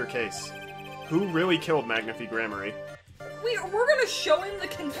to prove your case. Who really killed Magnify Gramarye? We're gonna show him the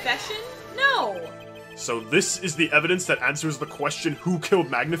confession? No! So this is the evidence that answers the question, who killed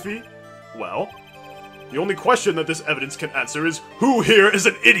Magnify? Well, the only question that this evidence can answer is, who here is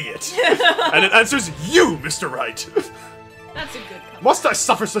an idiot? And it answers you, Mr. Wright. That's a good comment. Must I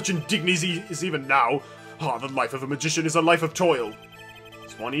suffer such indignities even now? Ah, the life of a magician is a life of toil.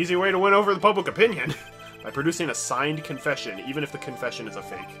 There's one easy way to win over the public opinion. By producing a signed confession, even if the confession is a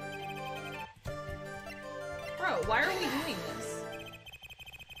fake. Bro, why are we doing this?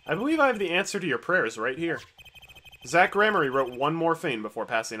 I believe I have the answer to your prayers right here. Zach Gramarye wrote one morphine before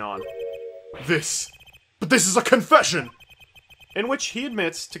passing on. But this is a confession! In which he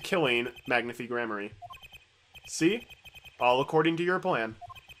admits to killing Magnify Gramarye. See? All according to your plan.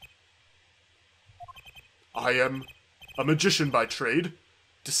 I am a magician by trade.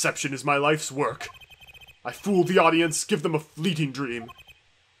 Deception is my life's work. I fool the audience, give them a fleeting dream.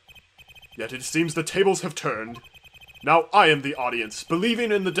 Yet it seems the tables have turned. Now I am the audience,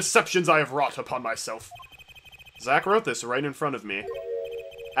 believing in the deceptions I have wrought upon myself. Zach wrote this right in front of me.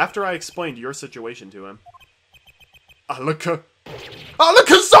 After I explained your situation to him. Alakazam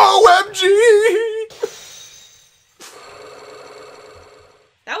OMG!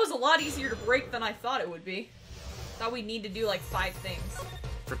 That was a lot easier to break than I thought it would be. Thought we'd need to do like 5 things.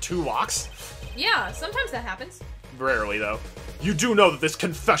 For 2 locks? Yeah, sometimes that happens. Rarely, though. You do know that this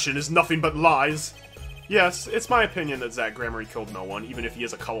confession is nothing but lies. Yes, it's my opinion that Zach Gramarye killed no one, even if he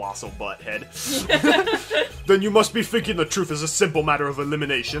is a colossal butthead. Then you must be thinking the truth is a simple matter of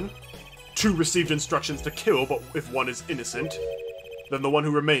elimination. 2 received instructions to kill, but if one is innocent, then the one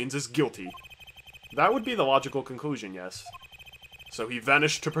who remains is guilty. That would be the logical conclusion, yes. So he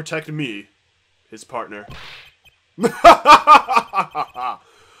vanished to protect me, his partner.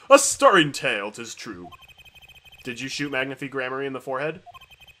 A stirring tale, 'tis true. Did you shoot Magnify Gramarye in the forehead?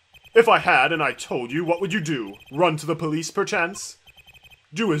 If I had, and I told you, what would you do? Run to the police, perchance?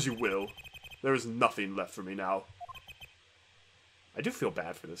 Do as you will. There is nothing left for me now. I do feel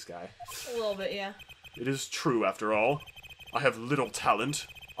bad for this guy. A little bit, yeah. It is true, after all. I have little talent.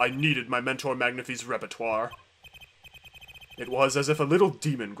 I needed my mentor Magnify's repertoire. It was as if a little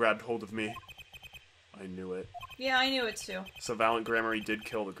demon grabbed hold of me. I knew it. Yeah, I knew it too. So Valent Gramarye did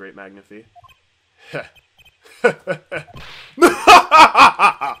kill the great Magnify.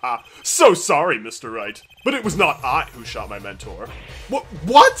 So sorry, Mr. Wright, but it was not I who shot my mentor.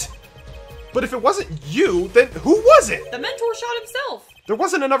 What? But if it wasn't you, then who was it? The mentor shot himself. There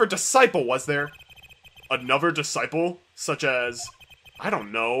wasn't another disciple, was there? Another disciple? Such as, I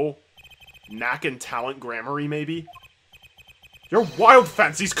don't know, Knack and Talent Gramarye, maybe? Your wild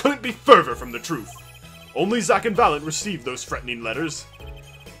fancies couldn't be further from the truth. Only Zach and Valent received those threatening letters.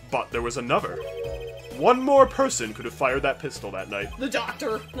 But there was another. One more person could have fired that pistol that night. The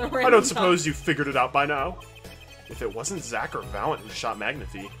doctor. I don't suppose you figured it out by now? If it wasn't Zach or Valent who shot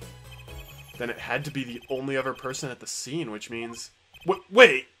Magnify, then it had to be the only other person at the scene, which means...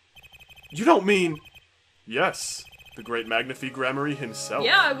 Wait! You don't mean... Yes, the great Magnify Gramarye himself.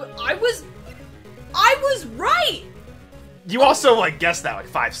 Yeah, I was right! You also, guessed that,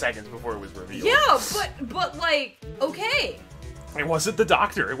 5 seconds before it was revealed. Yeah, but okay. It wasn't the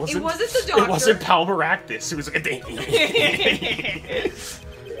doctor. It wasn't the doctor. It wasn't Palmeractus. It was...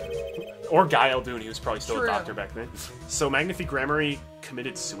 Or Guy Eldoon, he was probably still a doctor back then. So Magnify Gramarye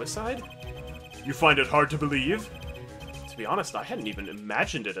committed suicide? You find it hard to believe? To be honest, I hadn't even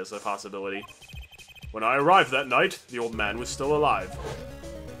imagined it as a possibility. When I arrived that night, the old man was still alive.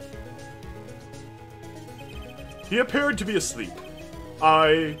 He appeared to be asleep.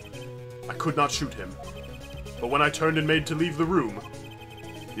 I could not shoot him. But when I turned and made to leave the room,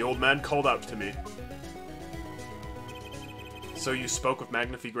 the old man called out to me. So you spoke with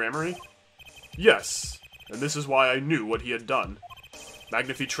Magnify Gramarye? Yes, and this is why I knew what he had done.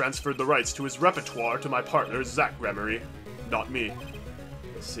 Magnify transferred the rights to his repertoire to my partner, Zach Gramarye, not me.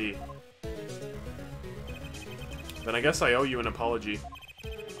 Let's see. Then I guess I owe you an apology.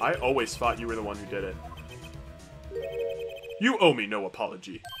 I always thought you were the one who did it. You owe me no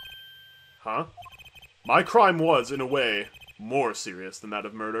apology. Huh? My crime was, in a way, more serious than that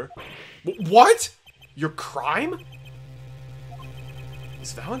of murder. What? Your crime?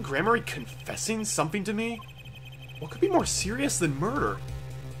 Is Valent Gramarye confessing something to me? What could be more serious than murder?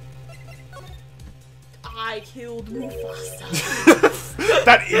 I killed Mufasa.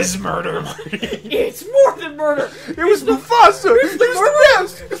 That is murder, Marty. It's more than murder. It was Mufasa. It's the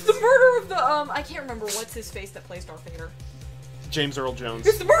murder. It's the murder of the I can't remember what's his face that plays Darth Vader. James Earl Jones.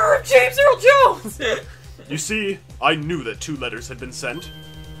 It's the murder of James Earl Jones. You see, I knew that 2 letters had been sent.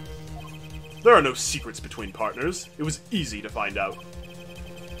 There are no secrets between partners. It was easy to find out.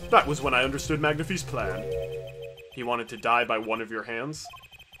 That was when I understood Magnify's plan. He wanted to die by one of your hands.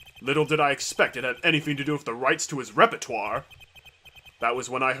 Little did I expect it had anything to do with the rights to his repertoire. That was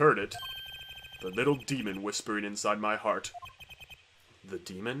when I heard it. The little demon whispering inside my heart. The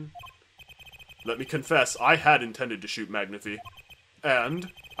demon? Let me confess, I had intended to shoot Magnify.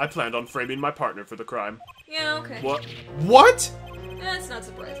 And I planned on framing my partner for the crime. Yeah, okay. What? What? That's not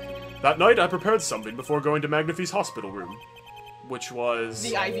surprising. That night, I prepared something before going to Magnify's hospital room. Which was...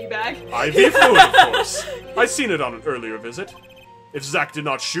 The IV bag? IV fluid, of course. I'd seen it on an earlier visit. If Zack did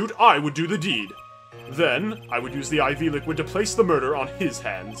not shoot, I would do the deed. Then, I would use the IV liquid to place the murder on his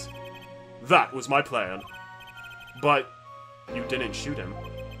hands. That was my plan. But, you didn't shoot him.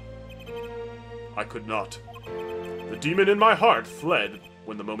 I could not. The demon in my heart fled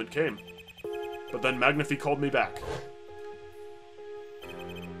when the moment came. But then Magnify called me back.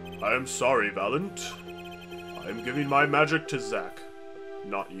 I am sorry, Valent. I am giving my magic to Zack,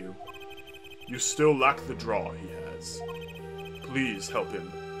 not you. You still lack the draw he has. Please help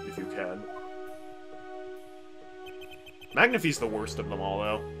him, if you can. Magnify's the worst of them all,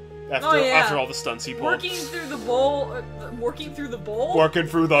 though. After all the stunts he pulled. Working through the bowl. Working through the bowl? Working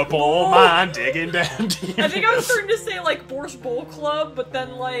through the bowl, man, digging down deep. I think I was starting to say, like, Borscht Bowl Club, but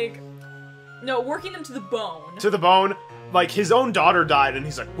then, like... No, working them to the bone. To the bone. Like, his own daughter died, and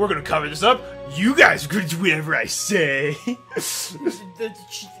he's like, we're gonna cover this up. You guys are gonna do whatever I say. The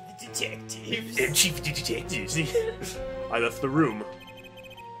chief of the detectives. The chief of the detectives. I left the room,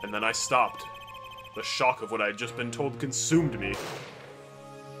 and then I stopped. The shock of what I had just been told consumed me.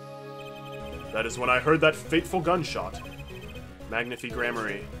 That is when I heard that fateful gunshot. Magnify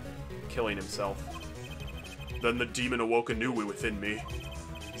Gramarye, killing himself. Then the demon awoke anew within me.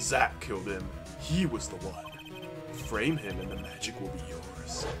 Zack killed him. He was the one. Frame him and the magic will be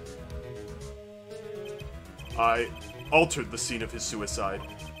yours. I altered the scene of his suicide.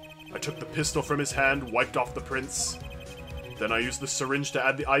 I took the pistol from his hand, wiped off the prints. Then I used the syringe to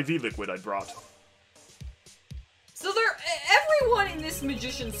add the IV liquid I'd brought. So everyone in this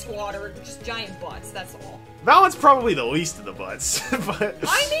magician squad are just giant butts, that's all. Valent's probably the least of the butts, but...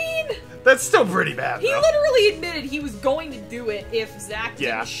 I mean... That's still pretty bad, He though. literally admitted he was going to do it if Zack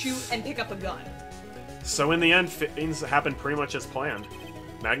Yeah. didn't shoot and pick up a gun. So in the end, things happened pretty much as planned.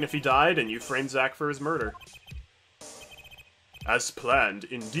 Magnify died, and you framed Zack for his murder. As planned,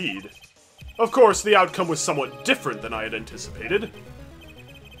 indeed. Of course, the outcome was somewhat different than I had anticipated.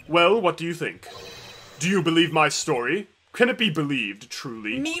 Well, what do you think? Do you believe my story? Can it be believed,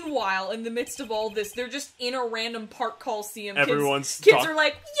 truly? Meanwhile, in the midst of all this, they're just in a random park coliseum. Everyone's Kids are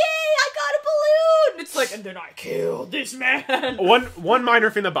like, yay, I got a balloon! It's like, and then I killed this man! One minor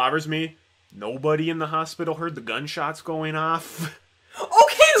thing that bothers me, nobody in the hospital heard the gunshots going off.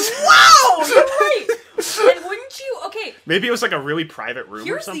 Okay, wow! You're right! And wouldn't you... Okay, Maybe it was like a really private room or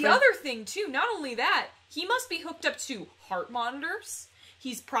here's something. the other thing, too. Not only that, he must be hooked up to heart monitors.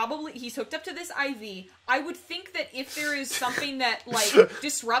 He's hooked up to this IV. I would think that if there is something that, like,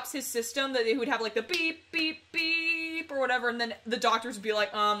 disrupts his system, that they would have, like, the beep, beep, beep, or whatever, and then the doctors would be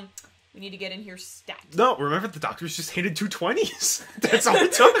like, we need to get in here stat. No, remember the doctors just hated 220s. That's all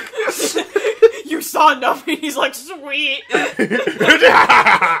it took. You saw nothing. He's like, sweet. I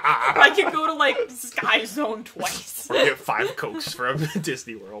can go to, like, Sky Zone twice. Or get 5 Cokes from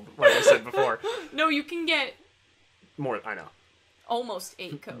Disney World, like I said before. No, you can get More, I know. almost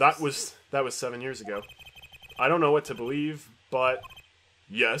 8 Cokes. That was 7 years ago. I don't know what to believe, but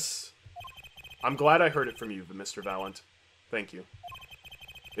yes. I'm glad I heard it from you, Mr. Valent. Thank you.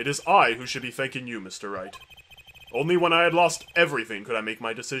 It is I who should be thanking you, Mr. Wright. Only when I had lost everything could I make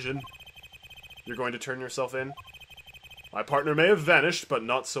my decision. You're going to turn yourself in? My partner may have vanished, but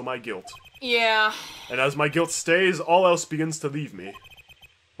not so my guilt. Yeah. And as my guilt stays, all else begins to leave me.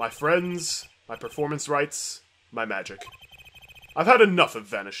 My friends, my performance rights, my magic. I've had enough of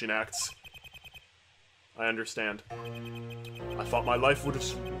vanishing acts. I understand. I thought my life would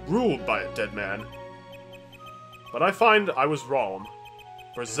have ruled by a dead man. But I find I was wrong.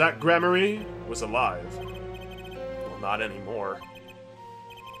 For Zack Gramarye was alive. Well, not anymore.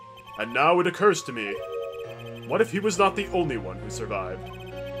 And now it occurs to me, what if he was not the only one who survived?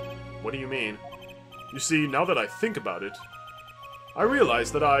 What do you mean? You see, now that I think about it, I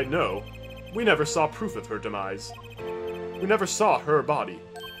realize that I know we never saw proof of her demise. We never saw her body.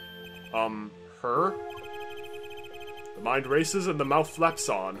 Her? The mind races and the mouth flaps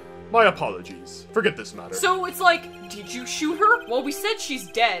on. My apologies. Forget this matter. So it's like, did you shoot her? Well, we said she's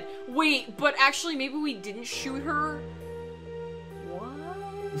dead. Wait, but actually maybe we didn't shoot her?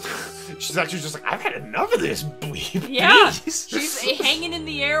 What? She's actually just like, I've had enough of this bleep. Yeah, please." she's hanging in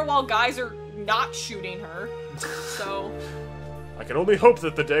the air while guys are not shooting her. So, I can only hope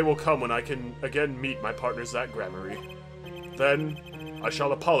that the day will come when I can again meet my partner Zach Gramarye. Then, I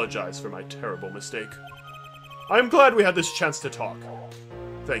shall apologize for my terrible mistake. I am glad we had this chance to talk.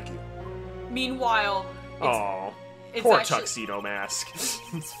 Thank you. meanwhile, Aw, it's poor actually- tuxedo mask.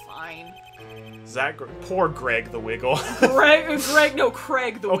 it's fine. Poor Greg the Wiggle. Craig the Oh, Wiggle.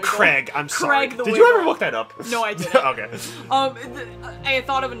 Craig, I'm sorry. Craig the Did you ever Wiggle. look that up? No, I didn't. Okay. I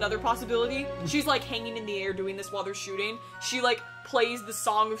thought of another possibility. She's like hanging in the air doing this while they're shooting. She like plays the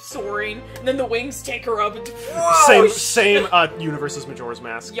song of soaring, and then the wings take her up and Same universe as Majora's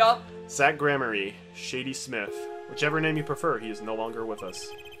Mask. Yup. Zach Gramarye, Shady Smith, whichever name you prefer, he is no longer with us.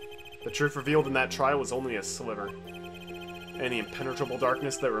 The truth revealed in that trial was only a sliver. Any impenetrable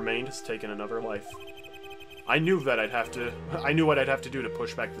darkness that remained has taken another life. I knew what I'd have to do to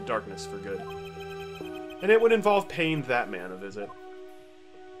push back the darkness for good. And it would involve paying that man a visit.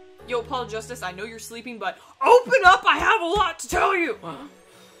 Yo, Paul Justice, I know you're sleeping, but open up! I have a lot to tell you!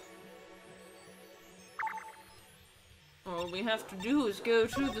 All we have to do is go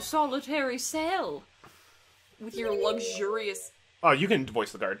to the solitary cell. With your luxurious... Oh, you can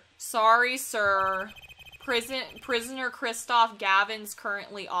voice the guard. Sorry, sir. Prisoner Christoph Gavin's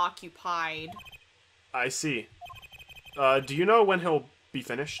currently occupied. I see. Do you know when he'll be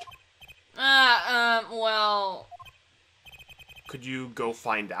finished? Well... Could you go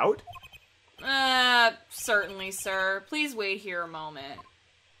find out? Certainly, sir. Please wait here a moment.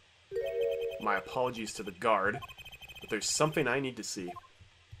 My apologies to the guard, but there's something I need to see.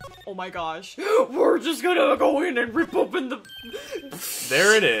 Oh my gosh. We're just gonna go in and rip open the...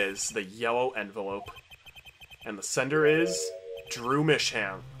 There it is, the yellow envelope. And the sender is Drew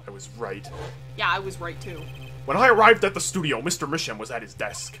Misham. I was right. Yeah, I was right too. When I arrived at the studio, Mr. Misham was at his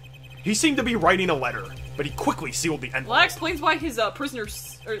desk. He seemed to be writing a letter, but he quickly sealed the envelope. Well, that explains why his the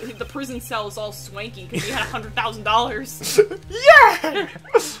prison cell is all swanky, because he had $100,000. Yeah!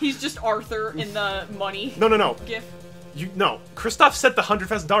 He's just Arthur in the money No. gif. Christoph sent the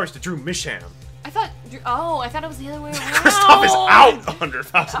 $100,000 to Drew Misham. I thought it was the other way around. Christoph is out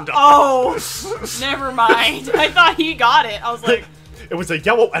 $100,000. Oh, never mind. I thought he got it. I was like, It was a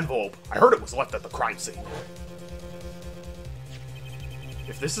yellow envelope. I heard it was left at the crime scene.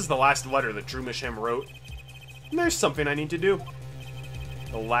 If this is the last letter that Drew Misham wrote, there's something I need to do.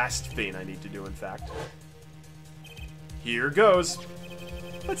 The last thing I need to do, in fact. Here goes.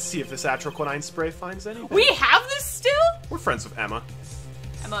 Let's see if this atroquinine spray finds anything. we have this still? We're friends with Emma.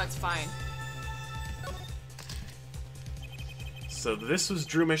 Emma, it's fine. So this was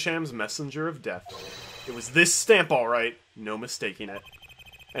Drew Misham's messenger of death. It was this stamp, all right. No mistaking it.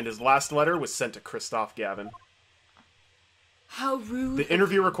 And his last letter was sent to Christoph Gavin. How rude. The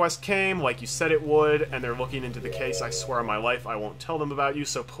interview request came, like you said it would, and they're looking into the case. I swear on my life I won't tell them about you,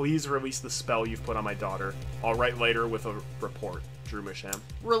 so please release the spell you've put on my daughter. I'll write later with a report. Drew Misham.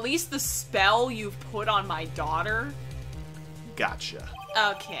 Release the spell you've put on my daughter? Gotcha.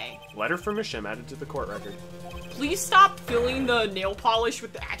 Okay. Letter from Misham added to the court record. Please stop filling the nail polish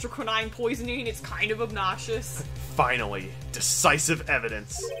with the atroquinine poisoning. It's kind of obnoxious. Finally, decisive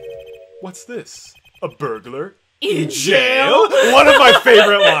evidence. What's this? A burglar? In Jail? One of my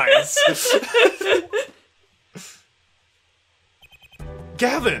favorite lines.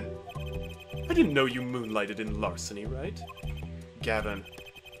 Gavin! I didn't know you moonlighted in larceny, right? Gavin,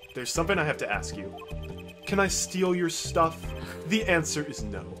 there's something I have to ask you. Can I steal your stuff? The answer is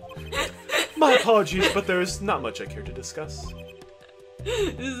no. My apologies, but there's not much I care to discuss.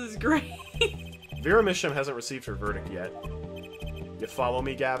 This is great. Vera Misham hasn't received her verdict yet. You follow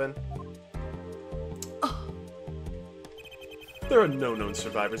me, Gavin? There are no known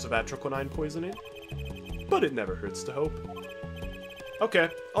survivors of atroquinine poisoning, but it never hurts to hope. Okay,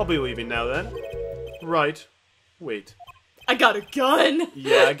 I'll be leaving now then. Right. Wait. I got a gun.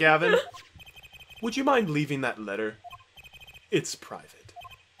 Yeah, Gavin? Would you mind leaving that letter? It's private.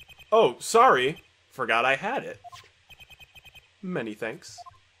 Oh, sorry. Forgot I had it. Many thanks.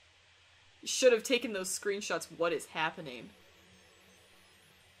 Should have taken those screenshots. What is happening?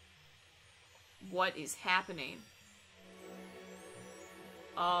 What is happening?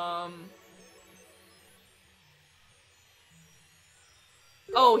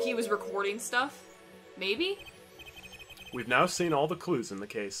 Oh, he was recording stuff? Maybe? We've now seen all the clues in the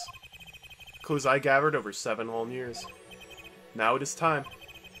case. Clues I gathered over 7 long years. Now it is time.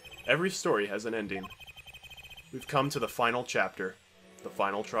 Every story has an ending. We've come to the final chapter. The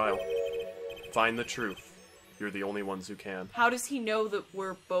final trial. Find the truth. You're the only ones who can. How does he know that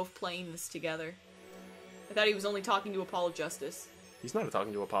we're both playing this together? I thought he was only talking to Apollo Justice. He's not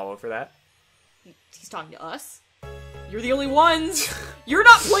talking to Apollo for that. He's talking to us. You're the only ones. You're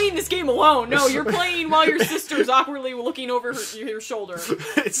not playing this game alone. No, you're playing while your sister's awkwardly looking over her shoulder.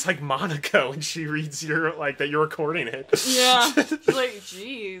 It's like Monaco and she reads your, like, that you're recording it. Yeah. She's like,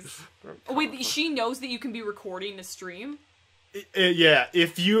 jeez. Oh, wait, she knows that you can be recording a stream? Yeah,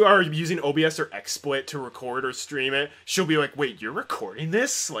 if you are using OBS or XSplit to record or stream it, she'll be like, wait, you're recording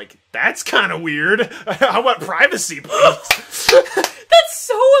this? Like, that's kind of weird. How about privacy, please? That's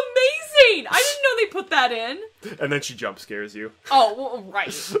so amazing! I didn't know they put that in. And then she jump scares you. Oh, well,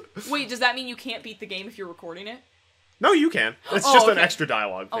 right. Wait, does that mean you can't beat the game if you're recording it? No, you can. It's Oh, just an okay. extra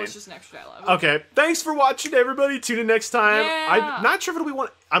dialogue thing. Oh, it's just an extra dialogue. Okay, thanks for watching, everybody. Tune in next time. Yeah. I'm not sure if it'll be one.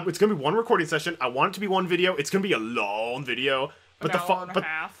 It's gonna be one recording session. I want it to be one video. It's gonna be a long video, but An hour and a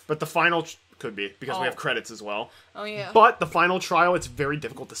half. but the final could be because we Oh. have credits as well. Oh, yeah. But the final trial, it's very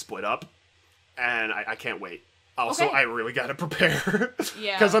difficult to split up, and I can't wait. Also, Okay. I really gotta prepare.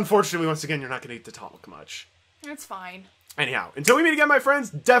 Yeah. Because unfortunately, once again, you're not gonna get to talk much. That's fine. Anyhow, until we meet again, my friends,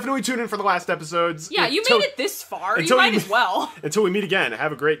 definitely tune in for the last episodes. Yeah, you Until- made it this far. You until might you- as well. Until we meet again,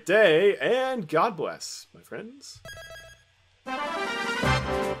 have a great day, and God bless, my friends.